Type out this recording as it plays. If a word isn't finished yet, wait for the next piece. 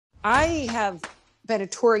I have been a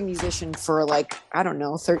touring musician for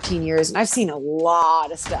 13 years, and I've seen a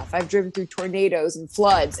lot of stuff. I've driven through tornadoes and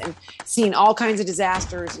floods and seen all kinds of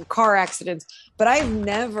disasters and car accidents, but I've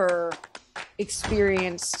never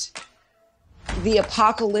experienced the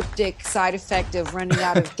apocalyptic side effect of running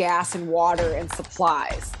out of gas and water and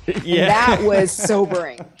supplies. Yeah. And that was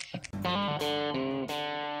sobering.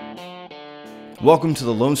 Welcome to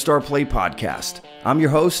the Lone Star Play Podcast. I'm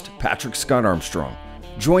your host, Patrick Scott Armstrong.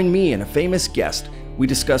 Join me and a famous guest. We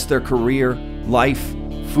discuss their career, life,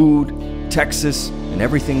 food, Texas, and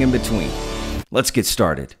everything in between. Let's get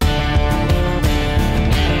started.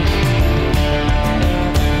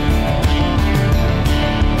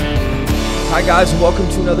 Hi guys, and welcome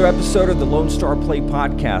to another episode of the Lone Star Play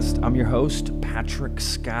Podcast. I'm your host, Patrick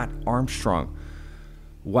Scott Armstrong.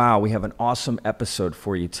 Wow, we have an awesome episode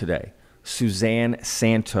for you today. Suzanne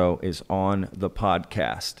Santo is on the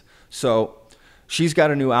podcast. So she's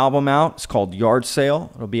got a new album out. It's called Yard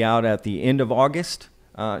Sale. It'll be out at the end of August.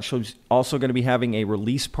 She's also going to be having a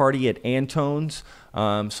release party at Antone's.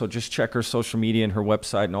 So just check her social media and her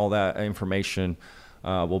website, and all that information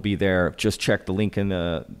will be there. Just check the link in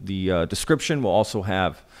the description. We'll also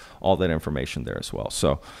have all that information there as well.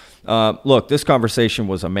 So look, this conversation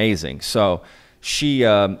was amazing. So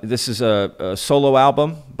this is a solo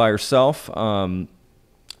album by herself.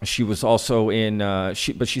 She was also in,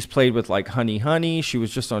 but she's played with like Honey Honey. She was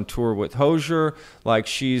just on tour with Hozier. Like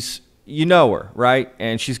you know her, right?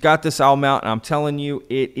 And she's got this album out, and I'm telling you,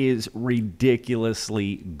 it is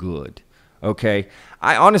ridiculously good. Okay,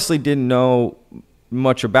 I honestly didn't know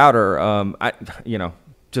much about her.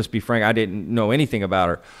 Just be frank, I didn't know anything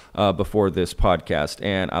about her before this podcast,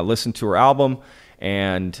 and I listened to her album.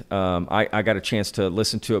 And I got a chance to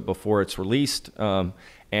listen to it before it's released, and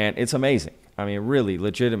it's amazing. I mean, really,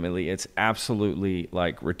 legitimately, it's absolutely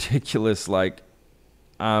like ridiculous. Like,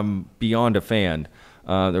 I'm beyond a fan.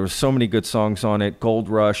 There were so many good songs on it: Gold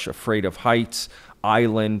Rush, Afraid of Heights,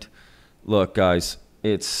 Island. Look, guys,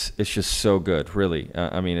 it's just so good. Really,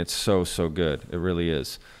 I mean, it's so good. It really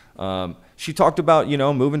is. She talked about,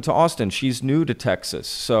 moving to Austin. She's new to Texas.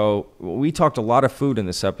 So we talked a lot of food in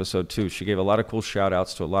this episode too. She gave a lot of cool shout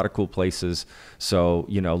outs to a lot of cool places. So,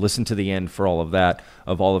 listen to the end for all of that,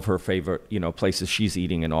 of all of her favorite, places she's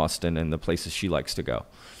eating in Austin and the places she likes to go.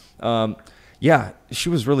 Yeah, she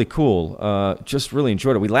was really cool. Just really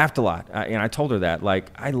enjoyed it. We laughed a lot. And I told her that, like,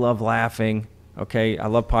 I love laughing. Okay. I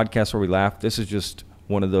love podcasts where we laugh. This is just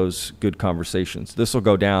one of those good conversations. This will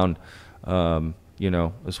go down,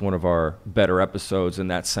 it's one of our better episodes in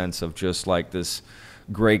that sense of just like this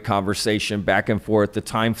great conversation back and forth. The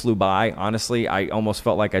time flew by. Honestly, I almost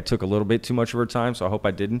felt like I took a little bit too much of her time, so I hope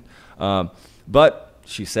I didn't. But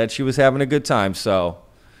she said she was having a good time.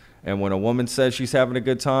 And when a woman says she's having a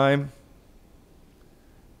good time,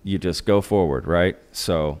 you just go forward, right?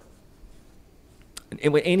 So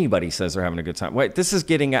when anybody says they're having a good time, wait, this is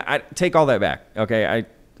getting, I take all that back. Okay.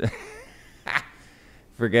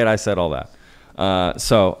 Forget I said all that.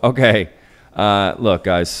 Look,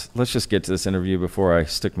 guys, let's just get to this interview before I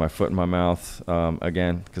stick my foot in my mouth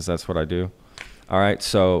again, because that's what I do. All right,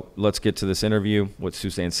 so let's get to this interview with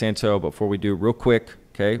Suzanne Santo. Before we do, real quick,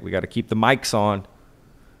 okay, we got to keep the mics on.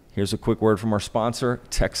 Here's a quick word from our sponsor,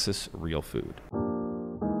 Texas Real Food.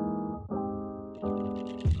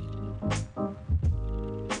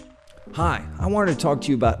 Hi, I wanted to talk to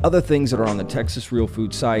you about other things that are on the Texas Real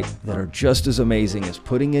Food site that are just as amazing as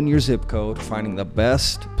putting in your zip code, finding the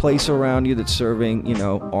best place around you that's serving,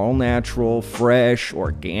 all natural, fresh,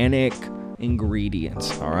 organic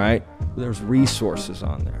ingredients, all right? There's resources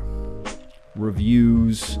on there.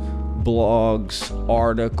 Reviews, blogs,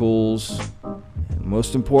 articles, and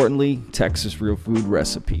most importantly, Texas Real Food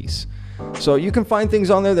recipes. So you can find things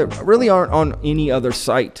on there that really aren't on any other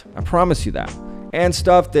site. I promise you that. And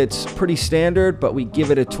stuff that's pretty standard, but we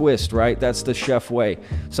give it a twist, right? That's the chef way.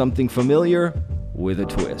 Something familiar with a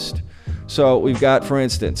twist. So we've got, for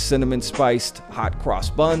instance, cinnamon spiced hot cross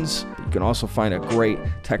buns. You can also find a great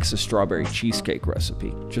Texas strawberry cheesecake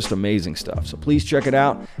recipe. Just amazing stuff. So please check it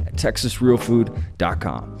out at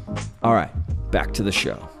texasrealfood.com. All right, back to the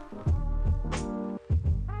show.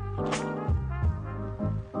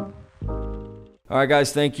 All right,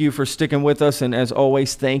 guys, thank you for sticking with us. And as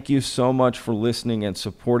always, thank you so much for listening and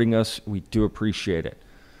supporting us. We do appreciate it.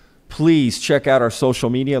 Please check out our social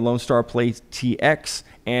media, Lone Star Play TX.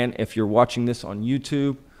 And if you're watching this on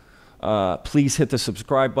YouTube, please hit the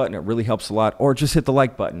subscribe button. It really helps a lot. Or just hit the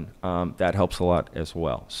like button. That helps a lot as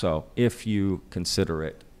well. So if you consider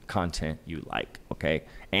it content you like, okay?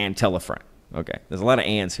 And tell a friend. Okay, there's a lot of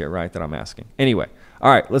ands here, right, that I'm asking. Anyway, All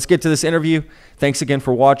right, let's get to this interview. Thanks again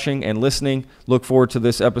for watching and listening. Look forward to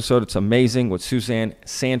this episode. It's amazing with Suzanne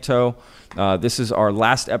Santo. This is our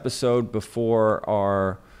last episode before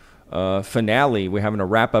our finale. We're having a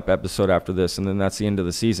wrap-up episode after this, and then that's the end of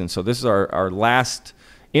the season. So this is our last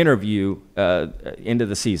interview into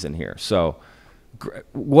the season here. So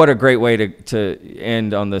what a great way to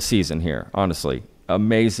end on the season here, honestly.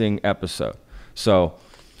 Amazing episode. So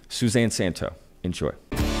Suzanne Santo, enjoy.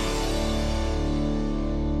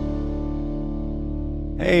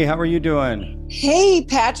 Hey, how are you doing? Hey,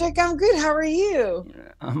 Patrick, I'm good. How are you?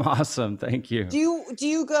 I'm awesome. Thank you. Do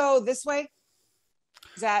you go this way?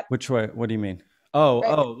 Is that which way? What do you mean?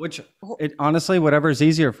 Honestly, whatever's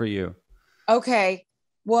easier for you. Okay.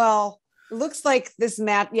 Well, it looks like this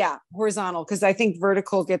mat, horizontal, because I think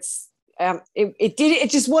vertical gets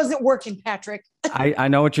it just wasn't working, Patrick. I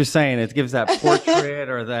know what you're saying. It gives that portrait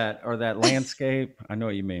or that landscape. I know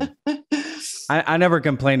what you mean. I never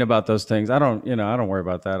complain about those things. I don't worry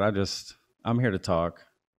about that. I'm here to talk.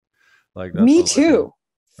 Like that's me too.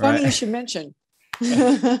 Funny right? You should mention.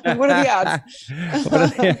 What are the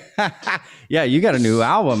odds? Yeah, you got a new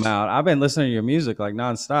album out. I've been listening to your music like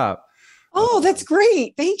nonstop. Oh, that's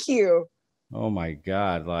great. Thank you. Oh my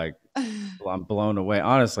God. Like I'm blown away.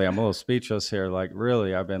 Honestly, I'm a little speechless here. Like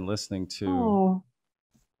really, I've been listening to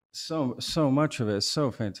so much of it. It's so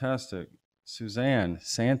fantastic. Suzanne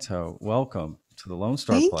Santo, welcome to the Lone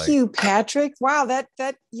Star Play. Thank you, Patrick. Wow, that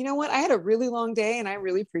you know what? I had a really long day, and I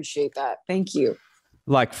really appreciate that. Thank you.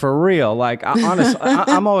 Like for real, like honestly,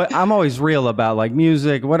 I'm always real about like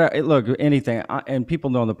music. Look, anything. And people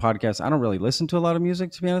know on the podcast, I don't really listen to a lot of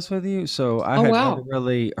music, to be honest with you. So I had never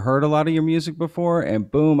really heard a lot of your music before,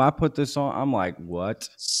 and boom, I put this on. I'm like, what?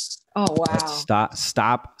 Oh wow! What?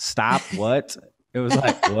 Stop! What? It was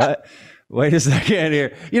like what? Wait a second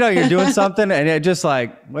here. You're doing something and it just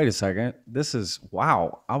like, wait a second. This is,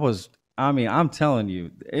 wow. I'm telling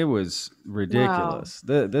you, it was ridiculous.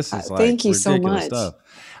 Wow. This is like thank you ridiculous so much. Stuff.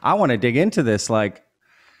 I want to dig into this,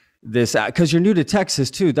 because you're new to Texas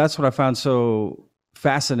too. That's what I found so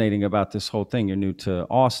fascinating about this whole thing. You're new to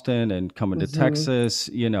Austin and coming to Texas,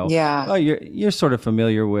 Yeah. Oh, you're sort of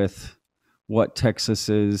familiar with what Texas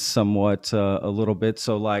is somewhat, a little bit.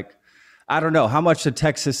 So like, I don't know, how much did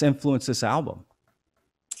Texas influence this album?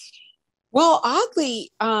 Well, oddly,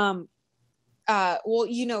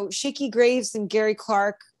 Shaky Graves and Gary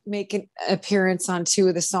Clark make an appearance on two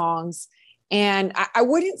of the songs. And I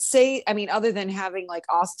wouldn't say, other than having like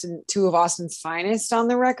two of Austin's finest on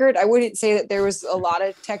the record, I wouldn't say that there was a lot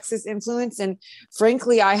of Texas influence. And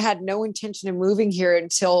frankly, I had no intention of moving here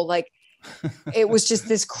until like, it was just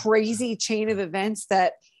this crazy chain of events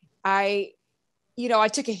that I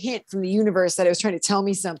took a hint from the universe that it was trying to tell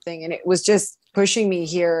me something, and it was just pushing me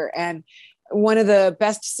here. And one of the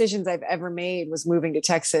best decisions I've ever made was moving to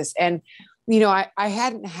Texas. And, I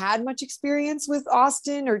hadn't had much experience with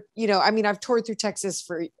Austin I've toured through Texas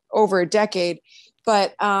for over a decade,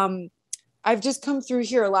 but I've just come through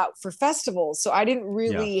here a lot for festivals. So I didn't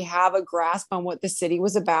really have a grasp on what the city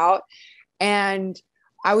was about. And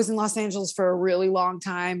I was in Los Angeles for a really long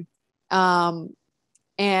time.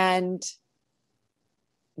 And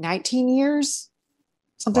 19 years,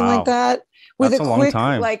 something like that. That's a long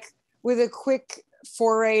time. With a quick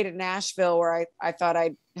foray to Nashville, where I thought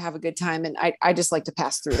I'd have a good time, and I just like to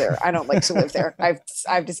pass through there. I don't like to live there.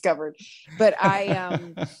 I've discovered, but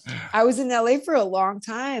I was in LA for a long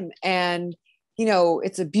time, and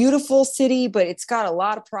it's a beautiful city, but it's got a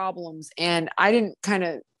lot of problems, and I didn't kind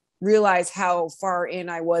of realize how far in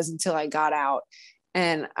I was until I got out,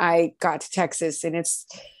 and I got to Texas, and it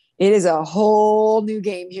is a whole new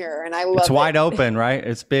game here, and I love it. It's wide open, right?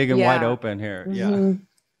 It's big and wide open here. Yeah.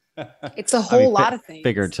 It's a whole lot of things.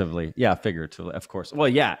 Figuratively, of course. Well,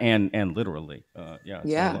 yeah, and literally, yeah.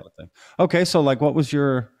 Yeah. A lot of things. Okay, so like, what was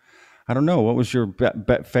your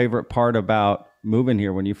favorite part about moving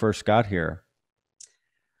here when you first got here?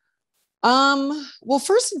 Well,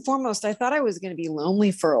 first and foremost, I thought I was going to be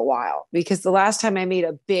lonely for a while, because the last time I made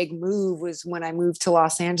a big move was when I moved to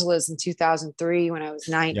Los Angeles in 2003 when I was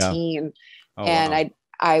 19. Yeah. And wow.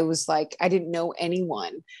 I was like, I didn't know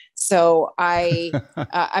anyone. So I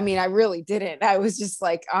really didn't. I was just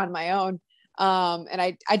like on my own. And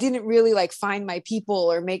I didn't really like find my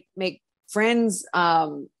people or make friends,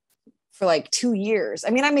 for like 2 years.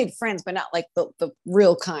 I made friends, but not like the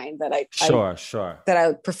real kind that Sure. that I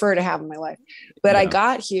would prefer to have in my life. But I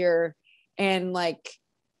got here and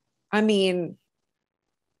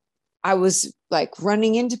I was like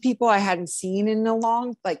running into people I hadn't seen in a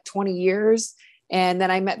long, like 20 years. And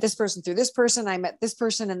then I met this person through this person. I met this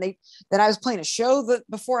person, and then I was playing a show that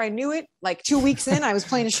before I knew it, like 2 weeks in, I was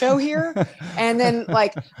playing a show here. And then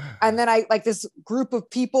I like this group of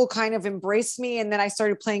people kind of embraced me. And then I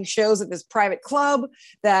started playing shows at this private club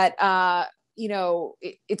that,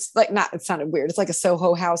 it's like, not, it sounded weird. It's like a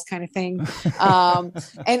Soho House kind of thing.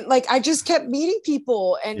 And like, I just kept meeting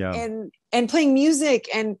people and playing music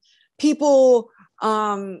and people,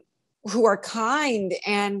 who are kind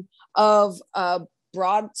and of a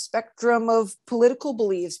broad spectrum of political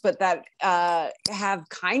beliefs, but that have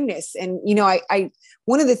kindness. And, I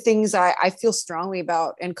one of the things I feel strongly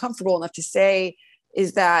about and comfortable enough to say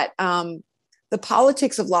is that the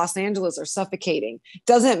politics of Los Angeles are suffocating.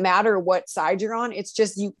 Doesn't matter what side you're on. It's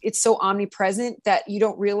just it's so omnipresent that you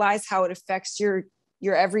don't realize how it affects your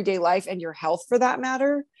everyday life and your health, for that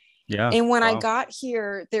matter. Yeah. And when I got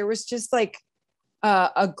here, there was just like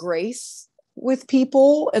a grace with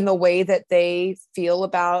people and the way that they feel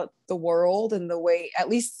about the world, and the way, at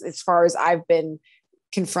least as far as I've been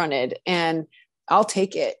confronted, and I'll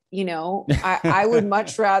take it. I would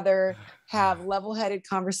much rather have level-headed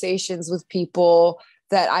conversations with people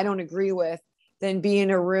that I don't agree with than be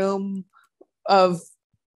in a room of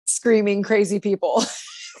screaming crazy people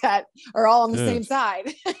that are all on the same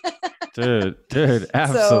side. dude, absolutely.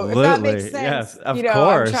 So if that makes sense, yes, of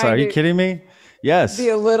course. Are you kidding me? Yes. Be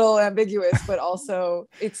a little ambiguous, but also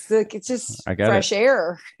it's just fresh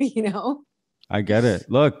air, I get it.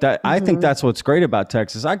 Look, I think that's what's great about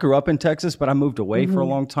Texas. I grew up in Texas, but I moved away for a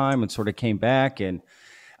long time and sort of came back. And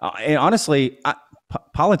honestly,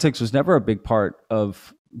 politics was never a big part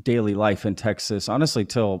of daily life in Texas, honestly,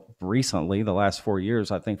 till recently, the last 4 years,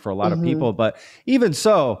 I think, for a lot of people. But even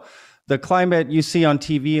so, the climate you see on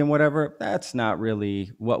TV and whatever, that's not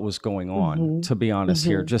really what was going on, to be honest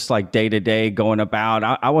here. Just like day to day going about.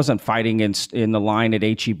 I wasn't fighting in the line at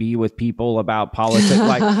HEB with people about politics,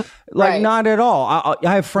 like Right. Not at all.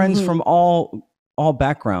 I have friends from all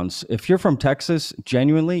backgrounds. If you're from Texas,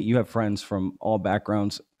 genuinely, you have friends from all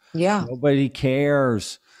backgrounds. Yeah. Nobody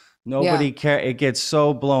cares. Nobody cares. It gets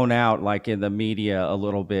so blown out, like in the media a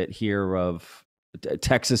little bit here, of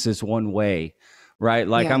Texas is one way. Right.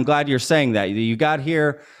 Like, I'm glad you're saying that. You got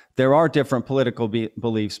here. There are different political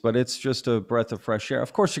beliefs, but it's just a breath of fresh air.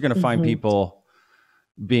 Of course, you're going to find people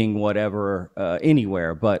being whatever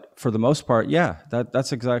anywhere. But for the most part,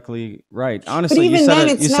 that's exactly right. Honestly, you said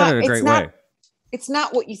it a great way. It's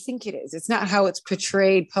not what you think it is. It's not how it's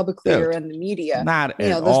portrayed publicly or in the media. Not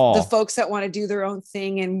at all. The folks that want to do their own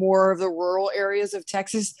thing in more of the rural areas of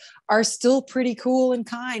Texas are still pretty cool and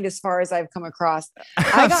kind, as far as I've come across.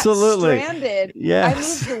 Absolutely. I got stranded. Yes. I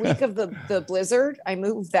moved the week of the blizzard. I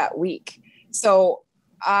moved that week. So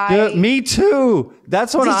me too.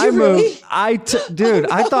 That's when I moved. Really? Dude,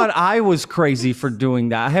 I thought I was crazy for doing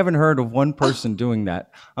that. I haven't heard of one person doing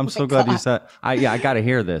that. I'm so glad you said. I got to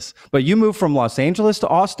hear this. But you moved from Los Angeles to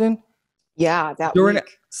Austin? Yeah, that week.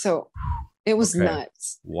 So it was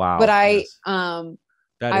nuts. Wow. But I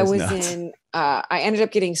ended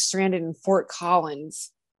up getting stranded in Fort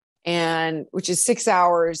Collins, which is 6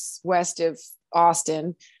 hours west of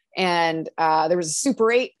Austin. And there was a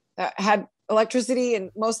Super 8 that had electricity,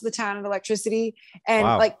 and most of the town had electricity.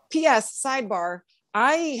 And P.S. sidebar,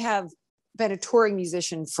 I have been a touring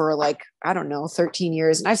musician for 13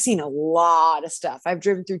 years, and I've seen a lot of stuff. I've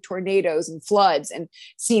driven through tornadoes and floods and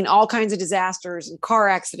seen all kinds of disasters and car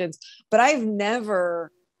accidents, but I've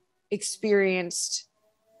never experienced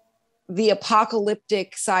the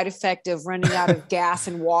apocalyptic side effect of running out of gas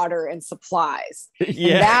and water and supplies. And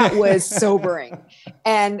that was sobering.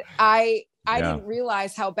 And I didn't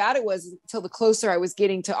realize how bad it was until the closer I was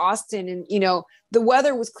getting to Austin. And, the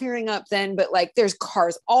weather was clearing up then, but there's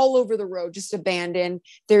cars all over the road, just abandoned.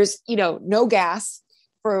 There's, no gas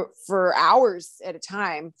for hours at a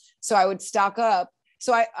time. So I would stock up.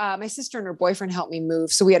 So my sister and her boyfriend helped me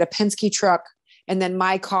move. So we had a Penske truck and then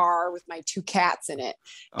my car with my 2 cats in it.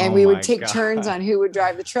 And we would take turns on who would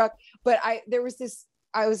drive the truck. But I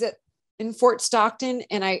was in Fort Stockton,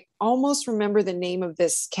 and I almost remember the name of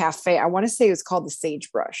this cafe. I want to say it was called the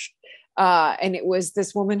Sagebrush. And it was,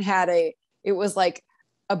 this woman it was like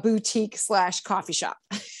a boutique / coffee shop.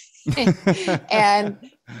 And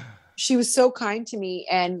she was so kind to me.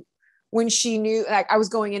 And when she knew, I was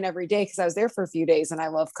going in every day because I was there for a few days and I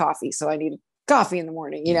love coffee. So I needed coffee in the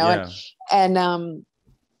morning, and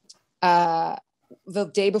the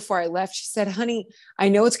day before I left, she said, "Honey, I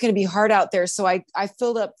know it's going to be hard out there. So I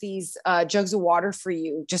filled up these jugs of water for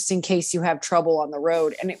you just in case you have trouble on the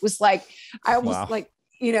road." And it was like, I almost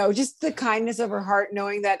just the kindness of her heart,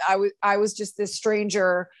 knowing that I was just this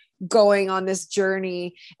stranger going on this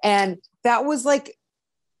journey. And that was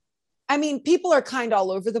I mean, people are kind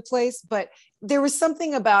all over the place, but there was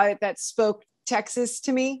something about it that spoke Texas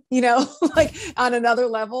to me, like on another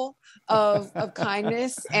level of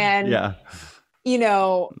kindness. And, Yeah. It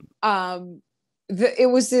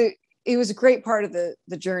was a great part of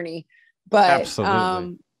the journey, but,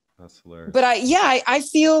 Absolutely. That's hilarious. but I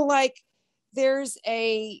feel like there's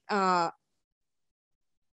a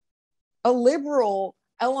liberal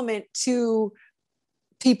element to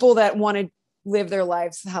people that want to live their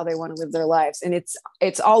lives how they want to live their lives, and it's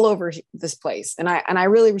all over this place, and I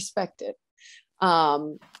really respect it.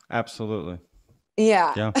 Absolutely.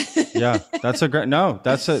 Yeah. That's a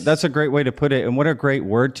great way to put it, and what a great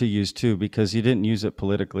word to use too, because you didn't use it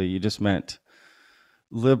politically, you just meant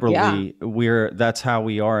liberally. That's how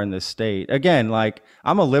we are in this state. Again, like,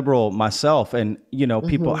 I'm a liberal myself, and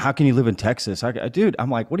people, how can you live in Texas? Dude,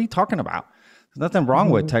 I'm like, what are you talking about? There's nothing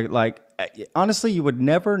wrong with like, honestly, you would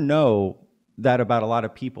never know that about a lot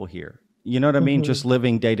of people here. You know what I mean? Just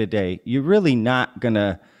living day to day. You're really not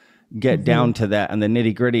gonna get down to that and the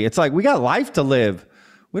nitty gritty. It's like, we got life to live.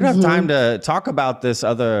 We don't have time to talk about this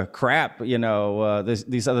other crap,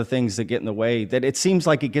 these other things that get in the way, that it seems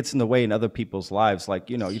like it gets in the way in other people's lives. Like,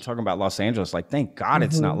 you're talking about Los Angeles, like, thank God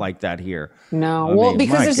it's not like that here. No,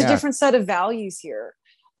 because there's a different set of values here.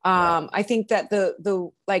 I think that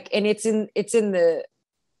the and it's in the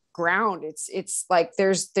ground. It's like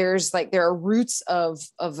there's like, there are roots of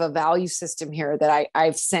a value system here that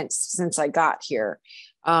I've sensed since I got here.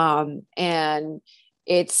 And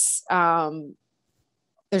it's,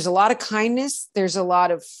 there's a lot of kindness, there's a lot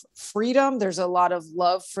of freedom, there's a lot of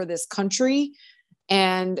love for this country,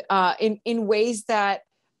 and in ways that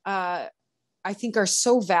I think are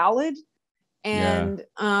so valid. And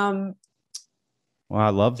well, I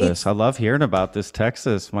love this. I love hearing about this,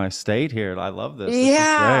 Texas, my state here. I love this.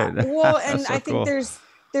 Yeah. This is great. Well, and so I think cool.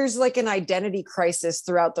 there's like an identity crisis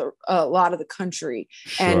throughout a lot of the country.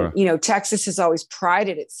 Sure. And, Texas has always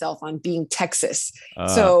prided itself on being Texas.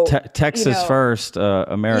 So Texas first,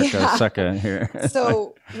 America second here.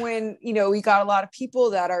 So when, we got a lot of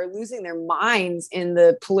people that are losing their minds in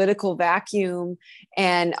the political vacuum,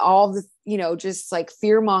 and all the, just like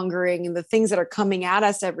fear mongering and the things that are coming at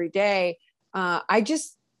us every day. I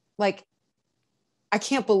just I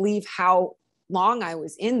can't believe how long I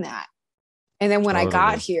was in that. And then when I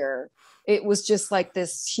got here, it was just like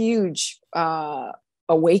this huge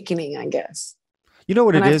awakening, I guess. You know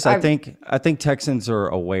what it is? I think Texans are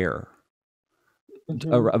aware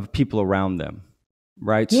of people around them.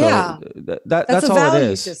 Right. Yeah. So that's all it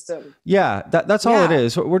is. System. Yeah. That's all it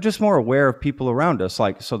is. We're just more aware of people around us.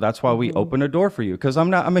 Like, so that's why we open a door for you. Cause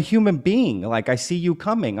I'm a human being. Like, I see you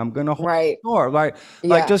coming. I'm going to hold the door. Like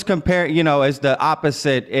just compare, as the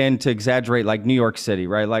opposite end, to exaggerate, like New York City,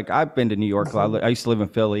 right? Like, I've been to New York. I used to live in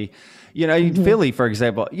Philly. Philly, for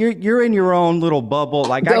example, you're in your own little bubble.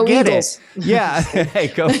 Like, go I get Eagles. It. Yeah. Hey,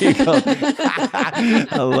 go Eagles.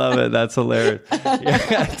 I love it. That's hilarious.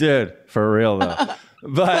 Yeah, dude, for real though.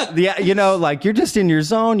 But like, you're just in your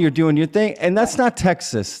zone, you're doing your thing. And that's not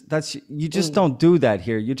Texas. You just don't do that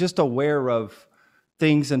here. You're just aware of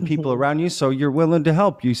things and people around you. So you're willing to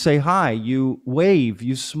help. You say hi, you wave,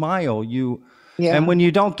 you smile, and when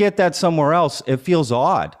you don't get that somewhere else, it feels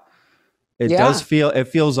odd. It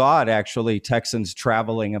feels odd, actually, Texans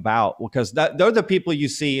traveling about, because they're the people you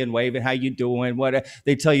see and waving, how you doing, what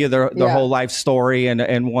they tell you their whole life story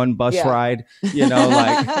and one bus ride,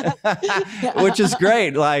 like, which is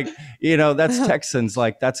great. Like, that's Texans.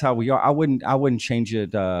 Like, that's how we are. I wouldn't change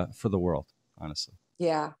it for the world, honestly.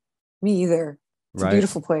 Yeah, me either. It's a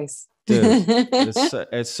beautiful place. Dude,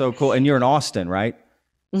 it's so cool. And you're in Austin, right?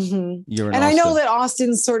 Mm-hmm. You're in Austin. I know that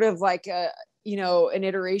Austin's sort of like an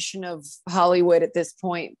iteration of Hollywood at this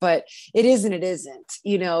point, but it is and it isn't.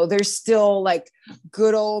 There's still like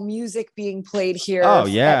good old music being played here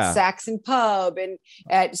at Saxon Pub and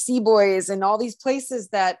at Seaboys and all these places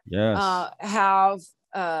that have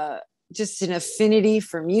just an affinity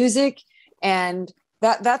for music. And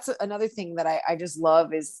that's another thing that I just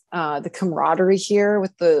love is the camaraderie here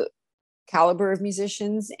with the caliber of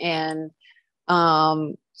musicians, and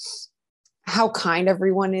how kind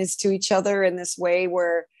everyone is to each other in this way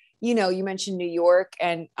where, you mentioned New York,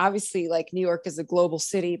 and obviously like New York is a global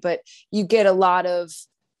city, but you get a lot of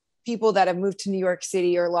people that have moved to New York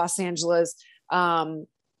City or Los Angeles,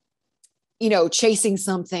 chasing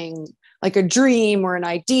something like a dream or an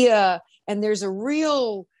idea. And there's a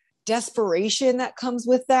real desperation that comes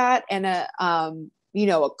with that, and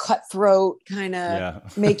a cutthroat kind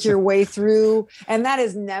of make your way through. And that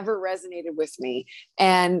has never resonated with me.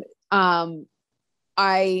 And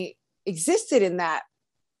I existed in that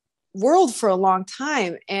world for a long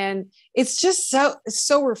time. And it's just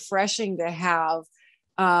so refreshing to have,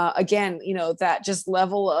 again, that just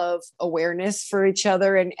level of awareness for each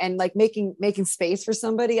other, and like making space for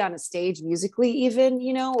somebody on a stage musically, even,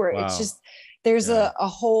 where it's just, there's a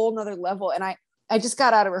whole nother level. And I just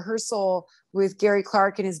got out of rehearsal with Gary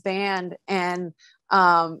Clark and his band, and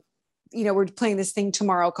we're playing this thing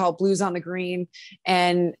tomorrow called Blues on the Green,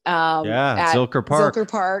 and at Zilker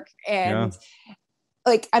Park. And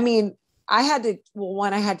like, I mean, I had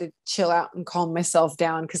to chill out and calm myself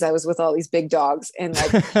down, because I was with all these big dogs, and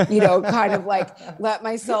like, kind of like let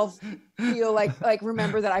myself feel like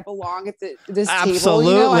remember that I belong at this table.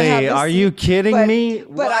 Absolutely. Are you kidding me?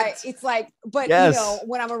 But it's like, when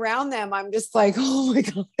I'm around them, I'm just like, oh my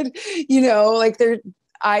God,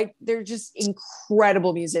 like they're just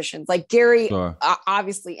incredible musicians, like Gary,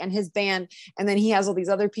 obviously, and his band. And then he has all these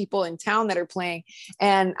other people in town that are playing,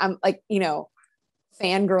 and I'm like,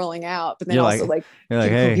 fangirling out, but then you're also like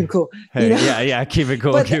hey, keep it cool. Keep it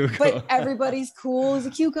cool. But everybody's cool as a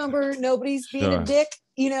cucumber. Nobody's being a dick.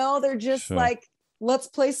 They're just like, let's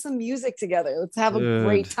play some music together. Let's have a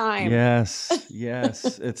great time. Yes.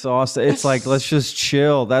 It's awesome. It's like, let's just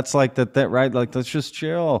chill. That's like right? Like, let's just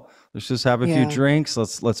chill. Let's just have a few drinks.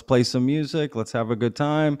 Let's play some music. Let's have a good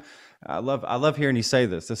time. I love hearing you say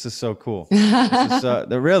this. This is so cool. This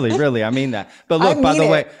is, really, I mean that. But look, by the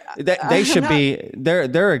way, they should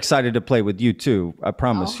they're excited to play with you too. I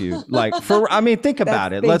promise you. Like, think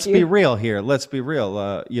about it. Let's be real here. Let's be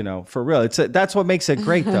real. For real. That's what makes it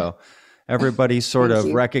great though. Everybody's sort of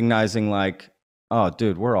recognizing like, oh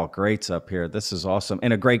dude, we're all greats up here. This is awesome.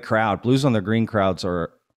 And a great crowd. Blues on the Green crowds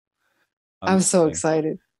are amazing. I'm so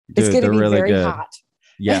excited. Dude, it's going to be really very good. hot.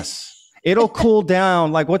 Yes. It'll cool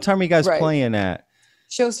down. Like, what time are you guys playing at?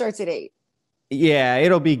 Show starts at 8. Yeah,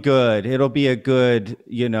 it'll be good. It'll be a good,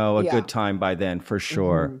 good time by then for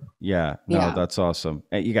sure. Mm-hmm. Yeah. No, that's awesome.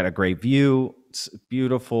 And you got a great view. It's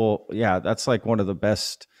beautiful. Yeah, that's like one of the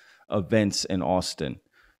best events in Austin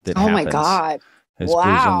that happens. Oh my God. It's Blues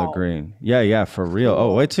on the Green. Yeah, for real.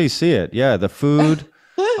 Oh, wait till you see it. Yeah, the food.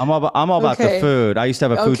 I'm all about the food. I used to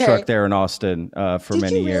have a food truck there in Austin for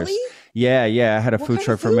many years. Really? Yeah. I had a food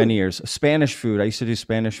truck for many years. Spanish food. I used to do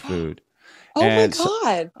Spanish food. Oh my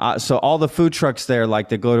God. So all the food trucks there, like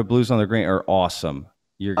they go to Blues on the Green, are awesome.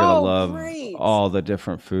 You're going to love all the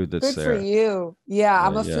different food that's there. Good for you. Yeah,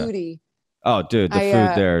 I'm a foodie. Oh, dude, the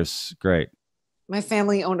food there is great. My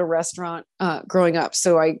family owned a restaurant growing up.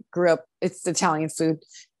 So I grew up, it's Italian food.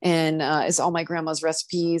 And it's all my grandma's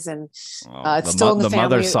recipes, and it's still in the family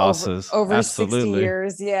mother sauces. over 60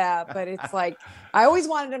 years. Yeah, but it's like, I always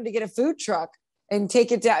wanted them to get a food truck and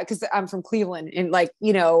take it down, because I'm from Cleveland, and like,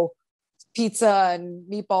 pizza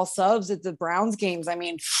and meatball subs at the Browns games. I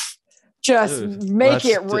mean, just make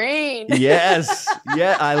it rain. Yes.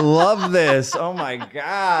 Yeah, I love this. Oh my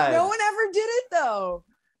God. No one ever did it though.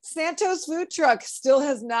 Santo's food truck still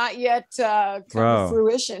has not yet come to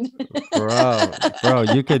fruition. bro,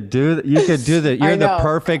 you could do that. You're the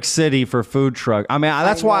perfect city for food truck. I mean,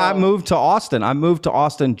 that's why I moved to Austin. I moved to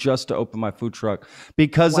Austin just to open my food truck,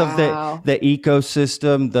 because of the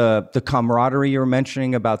ecosystem, the camaraderie you were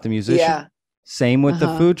mentioning about the musician. Yeah. Same with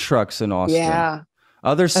the food trucks in Austin. Yeah.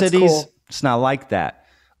 Other cities, it's not like that.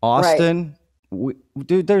 Austin,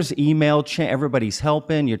 dude, there's email chain. Everybody's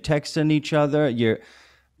helping. You're texting each other.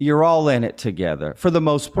 You're all in it together for the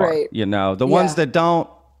most part. The ones that don't,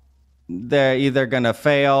 they're either going to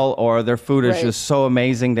fail, or their food is just so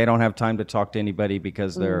amazing they don't have time to talk to anybody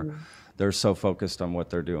because they're so focused on what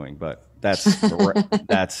they're doing. But that's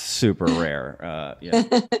that's super rare.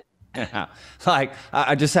 Like,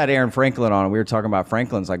 I just had Aaron Franklin on, and we were talking about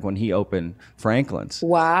Franklin's, like when he opened Franklin's.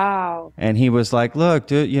 Wow. And he was like, look,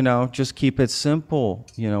 dude, just keep it simple,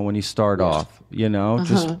 when you start off,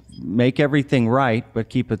 just make everything right, but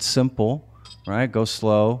keep it simple, right? Go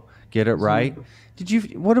slow, get it right.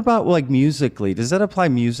 What about like musically? Does that apply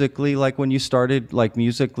musically? Like when you started, like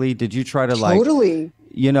musically, did you try to totally,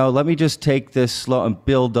 let me just take this slow and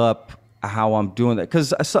build up how I'm doing that?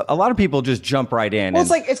 Because a lot of people just jump right in. Well,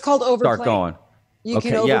 it's called overplay. Start going. You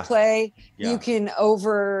can overplay. Yeah. You can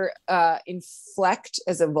over inflect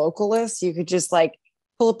as a vocalist. You could just like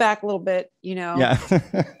pull it back a little bit. Yeah.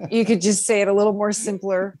 You could just say it a little more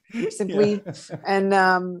simply. Yeah. And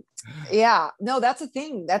no, that's a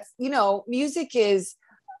thing. That's music is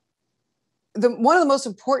one of the most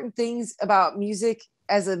important things about music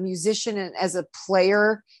as a musician and as a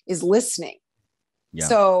player is listening. Yeah.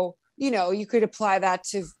 So you could apply that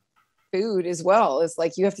to food as well. It's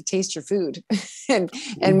like, you have to taste your food and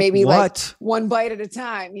maybe like one bite at a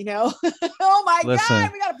time, you know? Oh my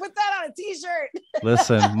God, we got to put that on a t-shirt.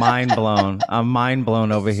 Listen, mind blown. I'm mind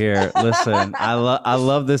blown over here. Listen, I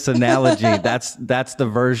love this analogy. That's the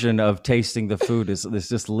version of tasting the food is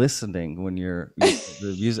just listening when you're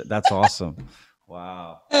the music. That's awesome.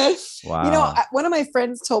 Wow. Wow. You know, one of my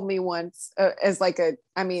friends told me once as like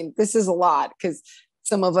this is a lot because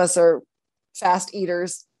some of us are fast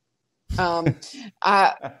eaters.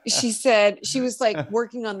 She said she was like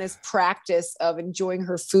working on this practice of enjoying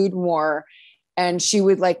her food more. And she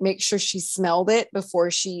would like make sure she smelled it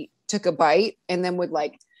before she took a bite and then would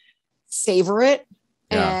like savor it.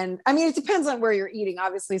 Yeah. And I mean, it depends on where you're eating.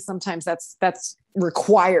 Obviously, sometimes that's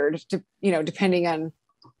required to, you know, depending on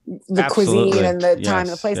the cuisine and the time and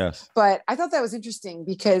the place. Yes. But I thought that was interesting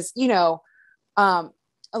because, you know,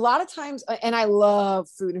 a lot of times, and I love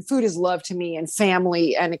food, and food is love to me, and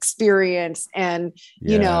family and experience and,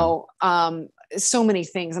 you know, so many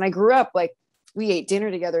things. And I grew up like, we ate dinner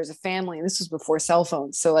together as a family, and this was before cell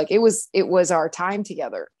phones. So like, it was our time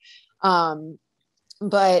together.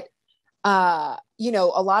 But you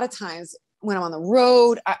know, a lot of times when I'm on the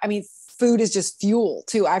road, I mean, food is just fuel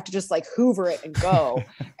too. I have to just like hoover it and go.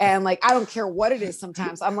 And like, I don't care what it is.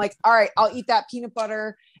 Sometimes I'm like, all right, I'll eat that peanut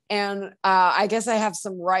butter. And I guess I have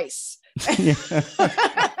some rice. And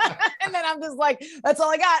then I'm just like, that's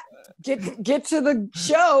all I got. Get to the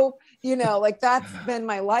show. You know, like that's been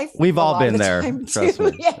my life. We've all been there. Trust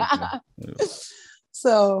me. Yeah.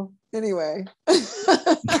 So anyway.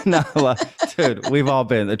 No, dude, we've all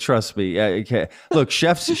been. Trust me. Okay. Look,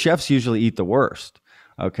 chefs usually eat the worst.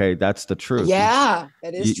 Okay, that's the truth. Yeah,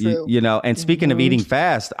 that is true. You know, and speaking of eating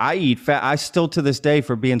fast, I eat fast. I still to this day,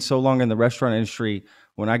 for being so long in the restaurant industry,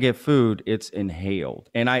 when I get food, it's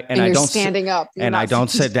inhaled, and I don't standing up, and I don't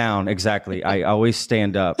sit down. Exactly, I always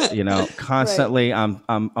stand up. You know, constantly. Right.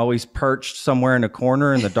 I'm always perched somewhere in a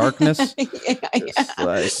corner in the darkness.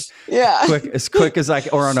 As quick as I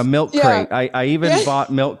can, or on a milk crate. I even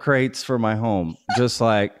bought milk crates for my home, just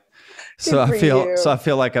like. So I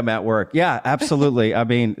feel like I'm at work. Yeah, absolutely. I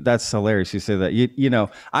mean, that's hilarious. You say that. You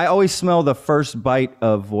know, I always smell the first bite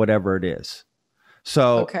of whatever it is.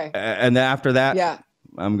 So, and then after that,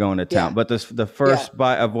 I'm going to town. But the first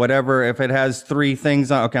bite of whatever, if it has 3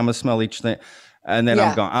 things on, okay, I'm gonna smell each thing, and then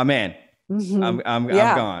I'm gone. I'm in. I'm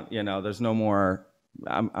gone. You know, there's no more.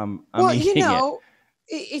 I'm eating it.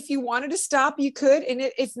 If you wanted to stop, you could. And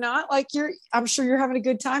if not, like I'm sure you're having a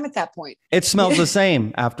good time at that point. It smells the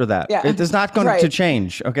same after that. Yeah. It is not going to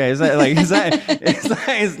change. Okay. Is that like,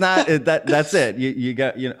 it's not, that's it. You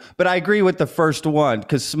got, you know, but I agree with the first one.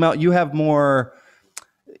 Cause smell, you have more,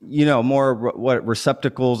 you know, more what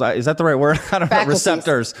receptacles. Is that the right word? I don't know.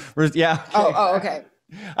 Receptors. Yeah. Okay. Oh, okay.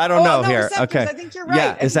 I don't know here. Okay. I think you're right.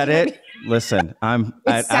 Yeah. Is that it? Listen, I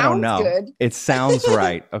don't know. Good. It sounds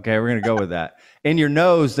right. Okay. We're going to go with that. In your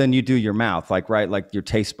nose, then you do your mouth, like your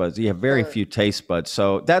taste buds. You have very few taste buds.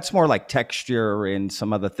 So that's more like texture and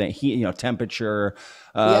some other thing, heat, you know, temperature.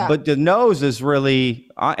 But the nose is really,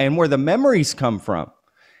 and where the memories come from.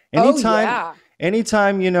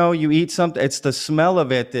 Anytime, you know, you eat something, it's the smell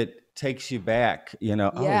of it that takes you back, you know.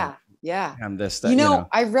 I'm this, that, you know,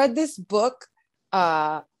 I read this book.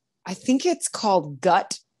 I think it's called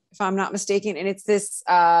Gut, if I'm not mistaken. And it's this,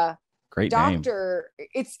 great doctor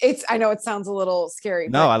name. It's I know it sounds a little scary.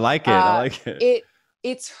 No, but, I like it.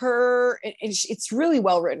 It's her, and it's really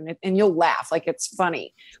well written, and you'll laugh, like it's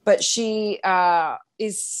funny. But she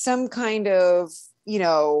is some kind of, you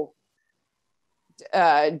know,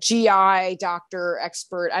 GI doctor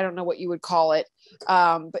expert. I don't know what you would call it.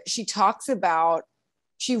 But she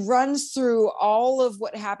runs through all of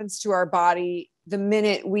what happens to our body the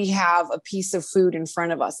minute we have a piece of food in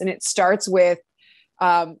front of us, and it starts with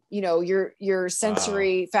you know, your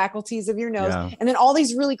sensory faculties of your nose. And then all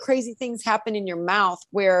these really crazy things happen in your mouth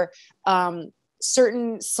where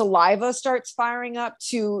certain saliva starts firing up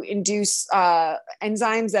to induce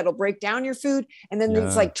enzymes that'll break down your food. And then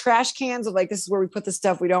there's like trash cans of like, this is where we put the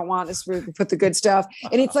stuff we don't want. This is where we put the good stuff.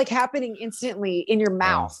 And it's like happening instantly in your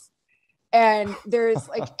mouth. And there's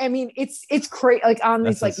like, I mean, it's crazy, like on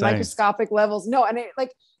these like microscopic levels. No, and it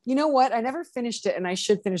like, you know what? I never finished it, and I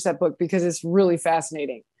should finish that book because it's really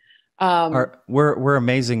fascinating. We're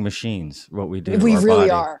amazing machines. What we do, we really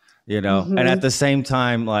are. You know, and at the same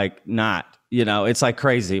time, like not. You know, it's like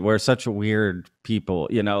crazy. We're such a weird people.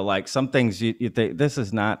 You know, like some things you think this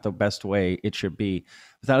is not the best way it should be.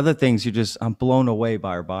 But other things, I'm blown away by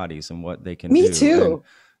our bodies and what they can do. Me too. And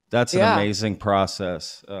that's an amazing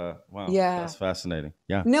process. Wow. Yeah. That's fascinating.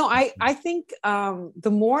 Yeah. No, I think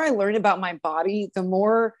the more I learn about my body, the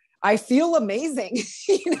more I feel amazing,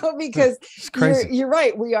 because you're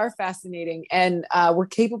right. We are fascinating, and we're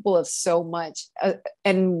capable of so much.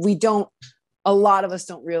 And a lot of us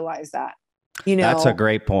don't realize that, That's a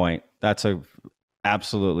great point.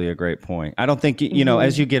 Absolutely a great point. I don't think,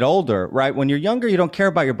 as you get older, right? When you're younger, you don't care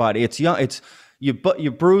about your body. It's young.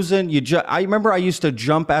 You're bruising. I remember I used to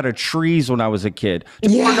jump out of trees when I was a kid for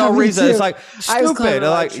no reason. Too. It's like stupid.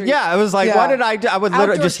 I was like, why did I do? I would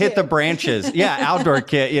literally just hit the branches. Yeah. Outdoor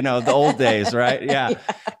kid, the old days. Right. Yeah.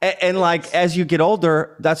 And like, as you get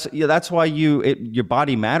older, that's why your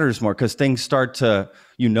body matters more, because things start to,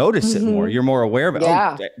 you notice it more. You're more aware of it.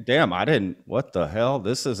 Yeah. Oh, damn, what the hell?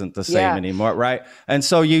 This isn't the same anymore. Right. And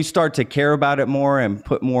so you start to care about it more and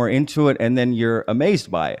put more into it. And then you're amazed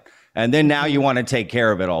by it. And then now you want to take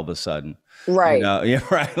care of it all of a sudden. Right.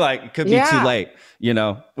 Right. Like, it could be too late,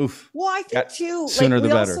 Oof. Well, I think too, sooner the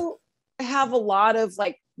better. Also have a lot of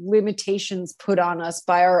limitations put on us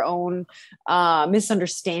by our own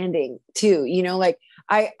misunderstanding too.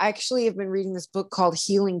 I actually have been reading this book called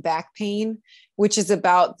Healing Back Pain, which is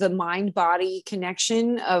about the mind body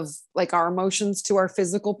connection of our emotions to our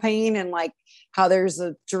physical pain, and how there's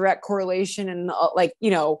a direct correlation, and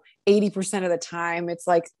 80% of the time it's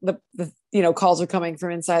the calls are coming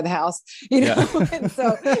from inside the house, and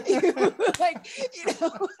so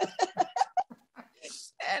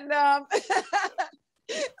and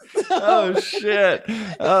oh shit.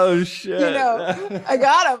 I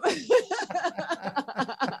got him.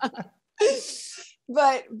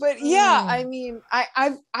 But yeah, I mean,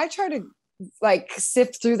 I try to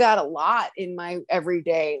sift through that a lot in my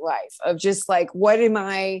everyday life of just what am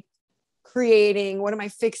I creating? What am I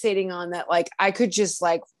fixating on that I could just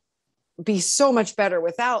be so much better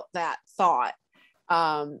without that thought?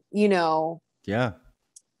 Yeah.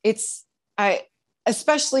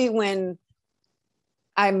 Especially when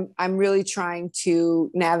I'm really trying to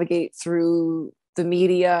navigate through the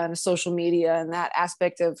media and social media and that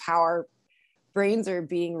aspect of how our brains are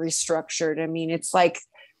being restructured. I mean, it's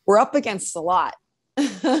we're up against a lot.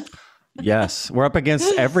 Yes, we're up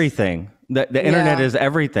against everything. The internet is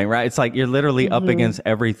everything, right? It's you're literally up against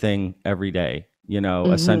everything every day,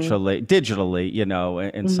 essentially digitally,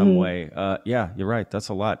 in some way. Yeah, you're right. That's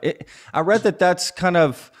a lot. I read that's kind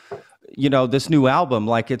of, this new album,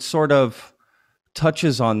 it sort of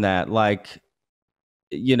touches on that,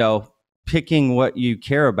 picking what you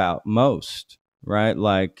care about most, right?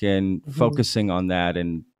 And focusing on that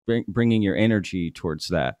and bringing your energy towards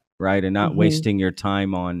that, right? And not wasting your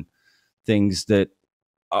time on things that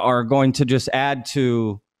are going to just add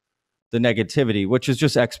to the negativity, which is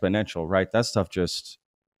just exponential, right? That stuff just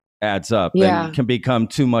adds up and can become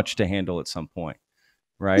too much to handle at some point,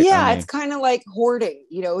 right? Yeah, it's kind of like hoarding,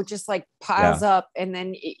 it just piles up, and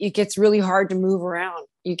then it gets really hard to move around.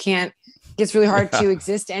 It gets really hard to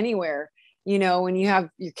exist anywhere, when you're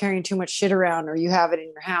carrying too much shit around, or you have it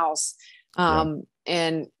in your house.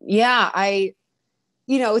 And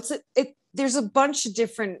there's a bunch of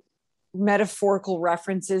different metaphorical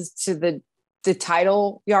references to the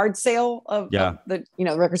title Yard Sale of the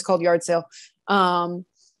the record's called Yard Sale.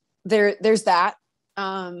 There's that.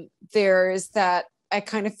 There's that. I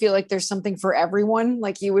kind of feel there's something for everyone.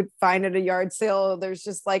 You would find at a yard sale, there's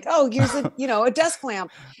just here's a a desk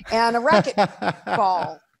lamp and a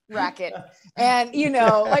racquetball racket, and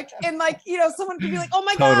someone could be like, oh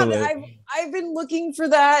my god, I've been looking for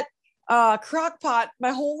that crock pot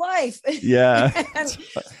my whole life. Yeah. And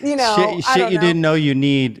shit you didn't know you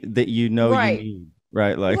need that you need,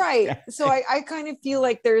 right? Right. So I kind of feel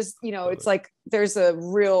there's it's there's a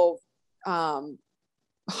real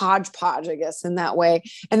hodgepodge, I guess, in that way.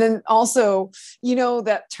 And then also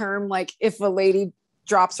that term, if a lady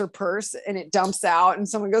drops her purse and it dumps out and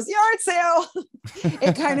someone goes yard sale,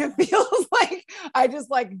 it kind of feels I just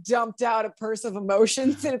dumped out a purse of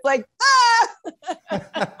emotions, and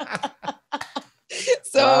it's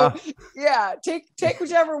so yeah, take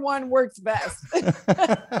whichever one works best.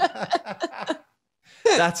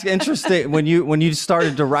 That's interesting. When you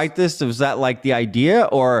started to write this, was that the idea,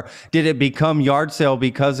 or did it become yard sale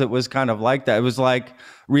because it was kind of like that? It was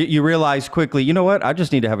you realized quickly, you know what? I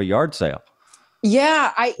just need to have a yard sale.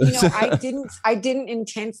 Yeah, I didn't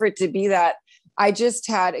intend for it to be that. I just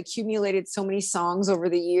had accumulated so many songs over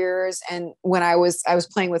the years. And when I was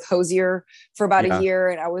playing with Hozier for about a year,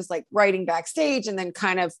 and I was writing backstage and then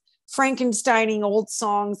kind of Frankensteining old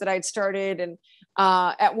songs that I'd started. And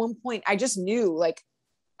at one point I just knew,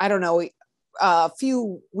 I don't know, a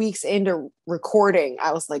few weeks into recording,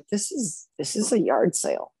 I was this is a yard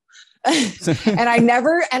sale. And I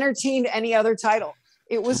never entertained any other title.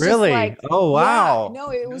 It was really just oh wow. Yeah,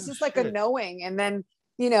 no, it was just a knowing. And then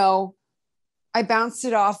I bounced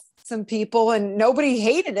it off some people and nobody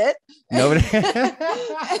hated it. Nobody.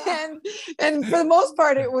 and for the most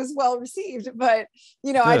part, it was well received. But,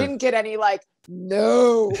 you know, I didn't get any like,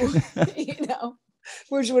 no, you know,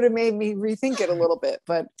 which would have made me rethink it a little bit.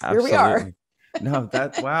 But here we are. No,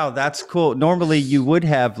 wow, that's cool. Normally you would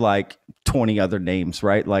have like 20 other names,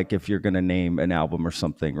 right? Like if you're going to name an album or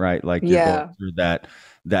something, right? Like you're going through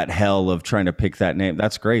that hell of trying to pick that name.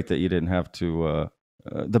 That's great that you didn't have to,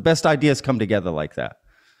 the best ideas come together like that.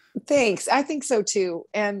 Thanks. I think so too.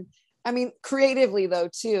 And I mean, creatively though,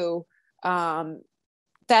 too,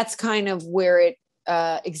 that's kind of where it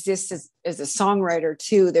exists as a songwriter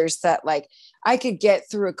too. There's that, like, I could get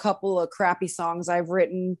through a couple of crappy songs I've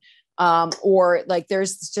written, or like,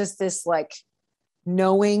 there's just this like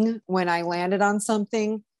knowing when I landed on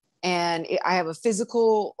something, and I have a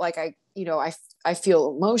physical, like, I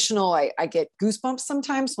feel emotional. I get goosebumps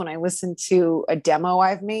sometimes when I listen to a demo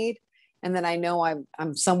I've made, and then I know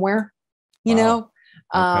I'm somewhere, you know?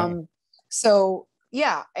 Okay. So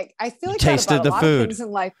yeah, I feel like tasted that about the a lot food of things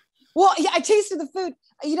in life. Well, yeah, I tasted the food.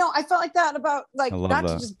 You know, I felt like that about, like, not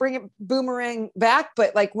to just bring it boomerang back,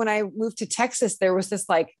 but like when I moved to Texas, there was this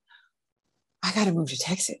like, I got to move to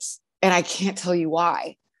Texas, and I can't tell you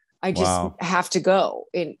why. I just have to go.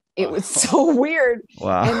 And it was so weird.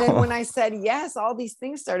 Wow. And then when I said yes, all these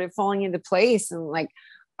things started falling into place. And like,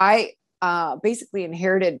 I basically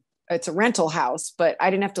inherited, it's a rental house, but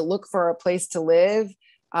I didn't have to look for a place to live.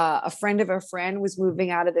 A friend of a friend was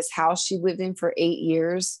moving out of this house she lived in for 8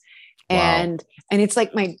 years. And it's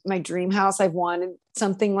like my dream house. I've wanted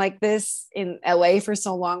something like this in LA for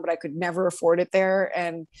so long, but I could never afford it there.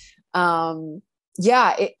 And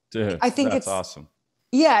Dude, I think it's awesome.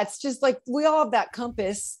 Yeah, it's just like we all have that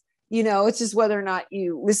compass, you know, it's just whether or not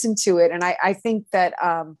you listen to it. And I think that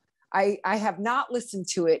I have not listened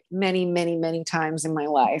to it many, many, many times in my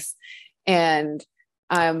life. And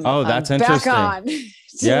I'm that's interesting. Back on to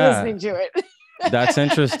listening to it. That's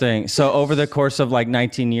interesting. So over the course of like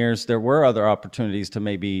 19 years, there were other opportunities to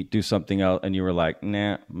maybe do something else, and you were like,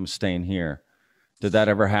 nah, I'm staying here. Did that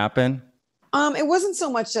ever happen? It wasn't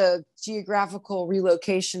so much a geographical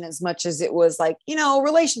relocation as much as it was like, you know,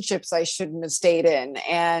 relationships I shouldn't have stayed in,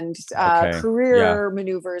 and career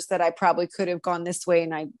maneuvers that I probably could have gone this way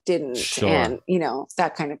and I didn't. Sure. And, you know,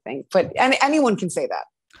 that kind of thing. But anyone can say that.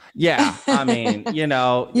 Yeah. I mean, you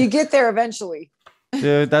know, you get there eventually.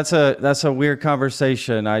 Dude, that's a weird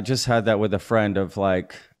conversation. I just had that with a friend of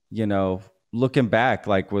like, you know, looking back,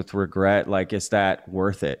 like with regret, like, is that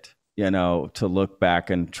worth it? You know, to look back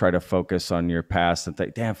and try to focus on your past and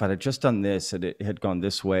think, damn, if I'd just done this and it had gone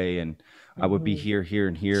this way and I would be here, here,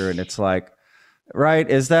 and here. And it's like, right.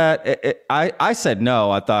 Is that, I said, no,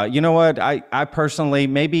 I thought, you know what? I personally,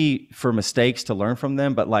 maybe for mistakes to learn from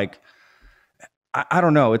them, but like, I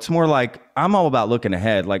don't know. It's more like I'm all about looking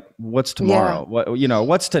ahead. Like what's tomorrow? What, you know,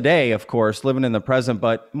 what's today, of course, living in the present,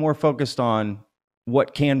 but more focused on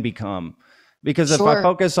what can become. Because if I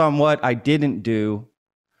focus on what I didn't do,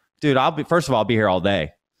 dude, first of all, I'll be here all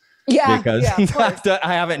day. Yeah. Because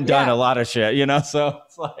I haven't done a lot of shit, you know, so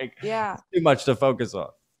it's like too much to focus on.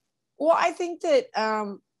 Well, I think that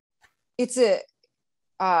it's a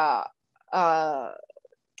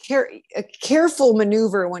careful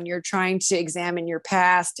maneuver when you're trying to examine your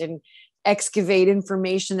past and excavate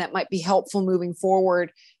information that might be helpful moving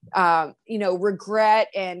forward. You know, regret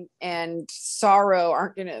and sorrow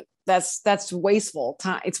aren't gonna. That's wasteful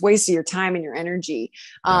time. It's wasting your time and your energy.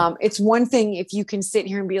 It's one thing if you can sit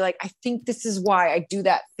here and be like, I think this is why I do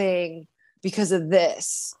that thing because of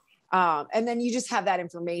this. And then you just have that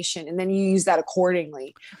information and then you use that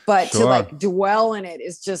accordingly. But to like dwell in it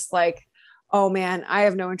is just like, oh man, I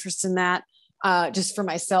have no interest in that. Just for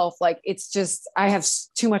myself, like it's just, I have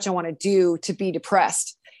too much I want to do to be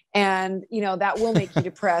depressed. And, you know, that will make you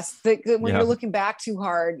depressed. When you're looking back too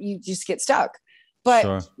hard, you just get stuck.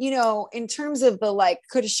 But, you know, in terms of the like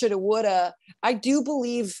coulda, shoulda, woulda, I do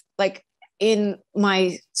believe like in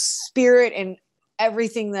my spirit and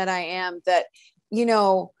everything that I am that, you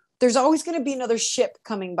know, there's always going to be another ship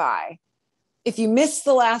coming by. If you miss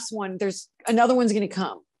the last one, there's another one's going to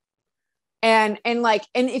come. And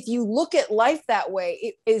if you look at life that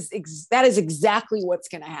way, that is exactly what's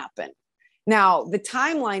going to happen. Now, the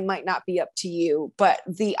timeline might not be up to you, but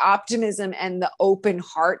the optimism and the open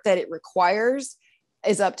heart that it requires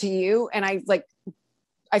is up to you. And I've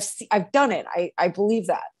done it. I believe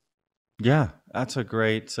that. Yeah, that's a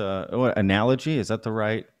great analogy. Is that the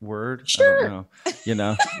right word? Sure. I don't know. You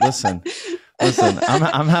know, listen,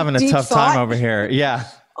 I'm having a tough time over here. Yeah.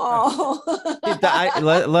 Oh, look,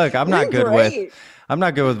 I'm not good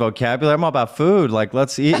with vocabulary. I'm all about food. Like,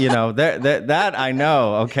 let's eat, you know, that I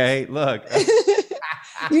know. Okay. Look,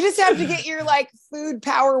 You just have to get your like food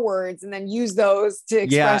power words and then use those to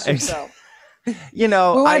express yourself. You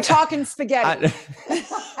know, we want to talk in spaghetti.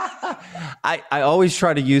 I always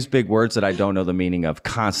try to use big words that I don't know the meaning of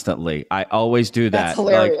constantly. I always do that. That's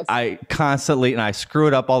hilarious. Like I constantly, and I screw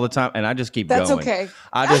it up all the time, and I just keep going. That's okay.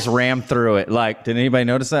 I just ram through it. Like, did anybody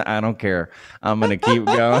notice that? I don't care. I'm going to keep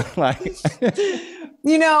going. Like,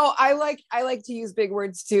 you know, I like to use big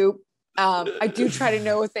words too. I do try to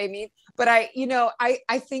know what they mean, but I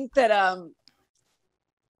think that,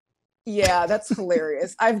 yeah, that's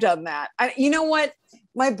hilarious. I've done that. You know what?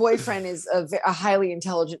 My boyfriend is a highly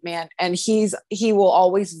intelligent man, and he will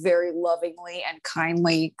always very lovingly and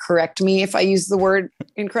kindly correct me if I use the word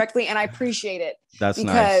incorrectly. And I appreciate it. That's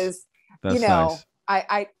because, nice. you know,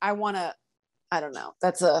 nice. I want to, I don't know.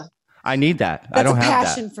 I need that. That's I don't a have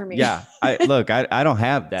passion that. for me. Yeah. I don't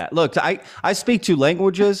have that. Look, I speak 2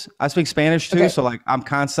 languages. I speak Spanish too. Okay. So like I'm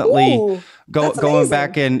constantly going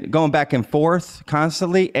back and forth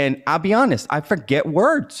constantly. And I'll be honest, I forget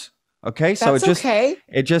words. Okay. So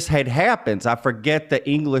it just happens. I forget the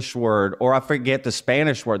English word or I forget the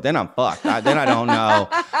Spanish word. Then I'm fucked. Then I don't know.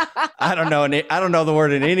 I don't know the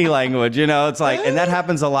word in any language, you know, it's like, and that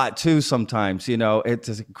happens a lot too. Sometimes, you know,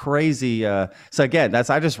 it's crazy. So again,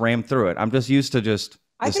 I just ram through it. I'm just used to just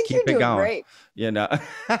keep it going. Great. You know,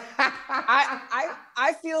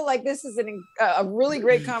 I feel like this is a really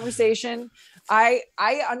great conversation. I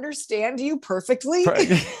understand you perfectly.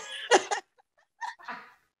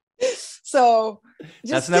 So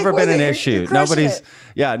that's never been an issue.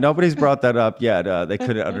 Nobody's brought that up yet. They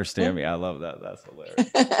couldn't understand me. I love that. That's hilarious.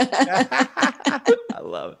 I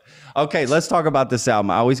love it. Okay, let's talk about this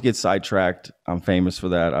album. I always get sidetracked. I'm famous for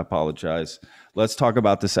that. I apologize. Let's talk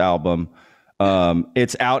about this album.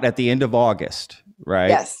 It's out at the end of August, right?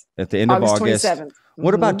 Yes. At the end of August. 27th.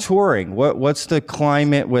 What about touring? What's the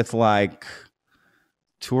climate with like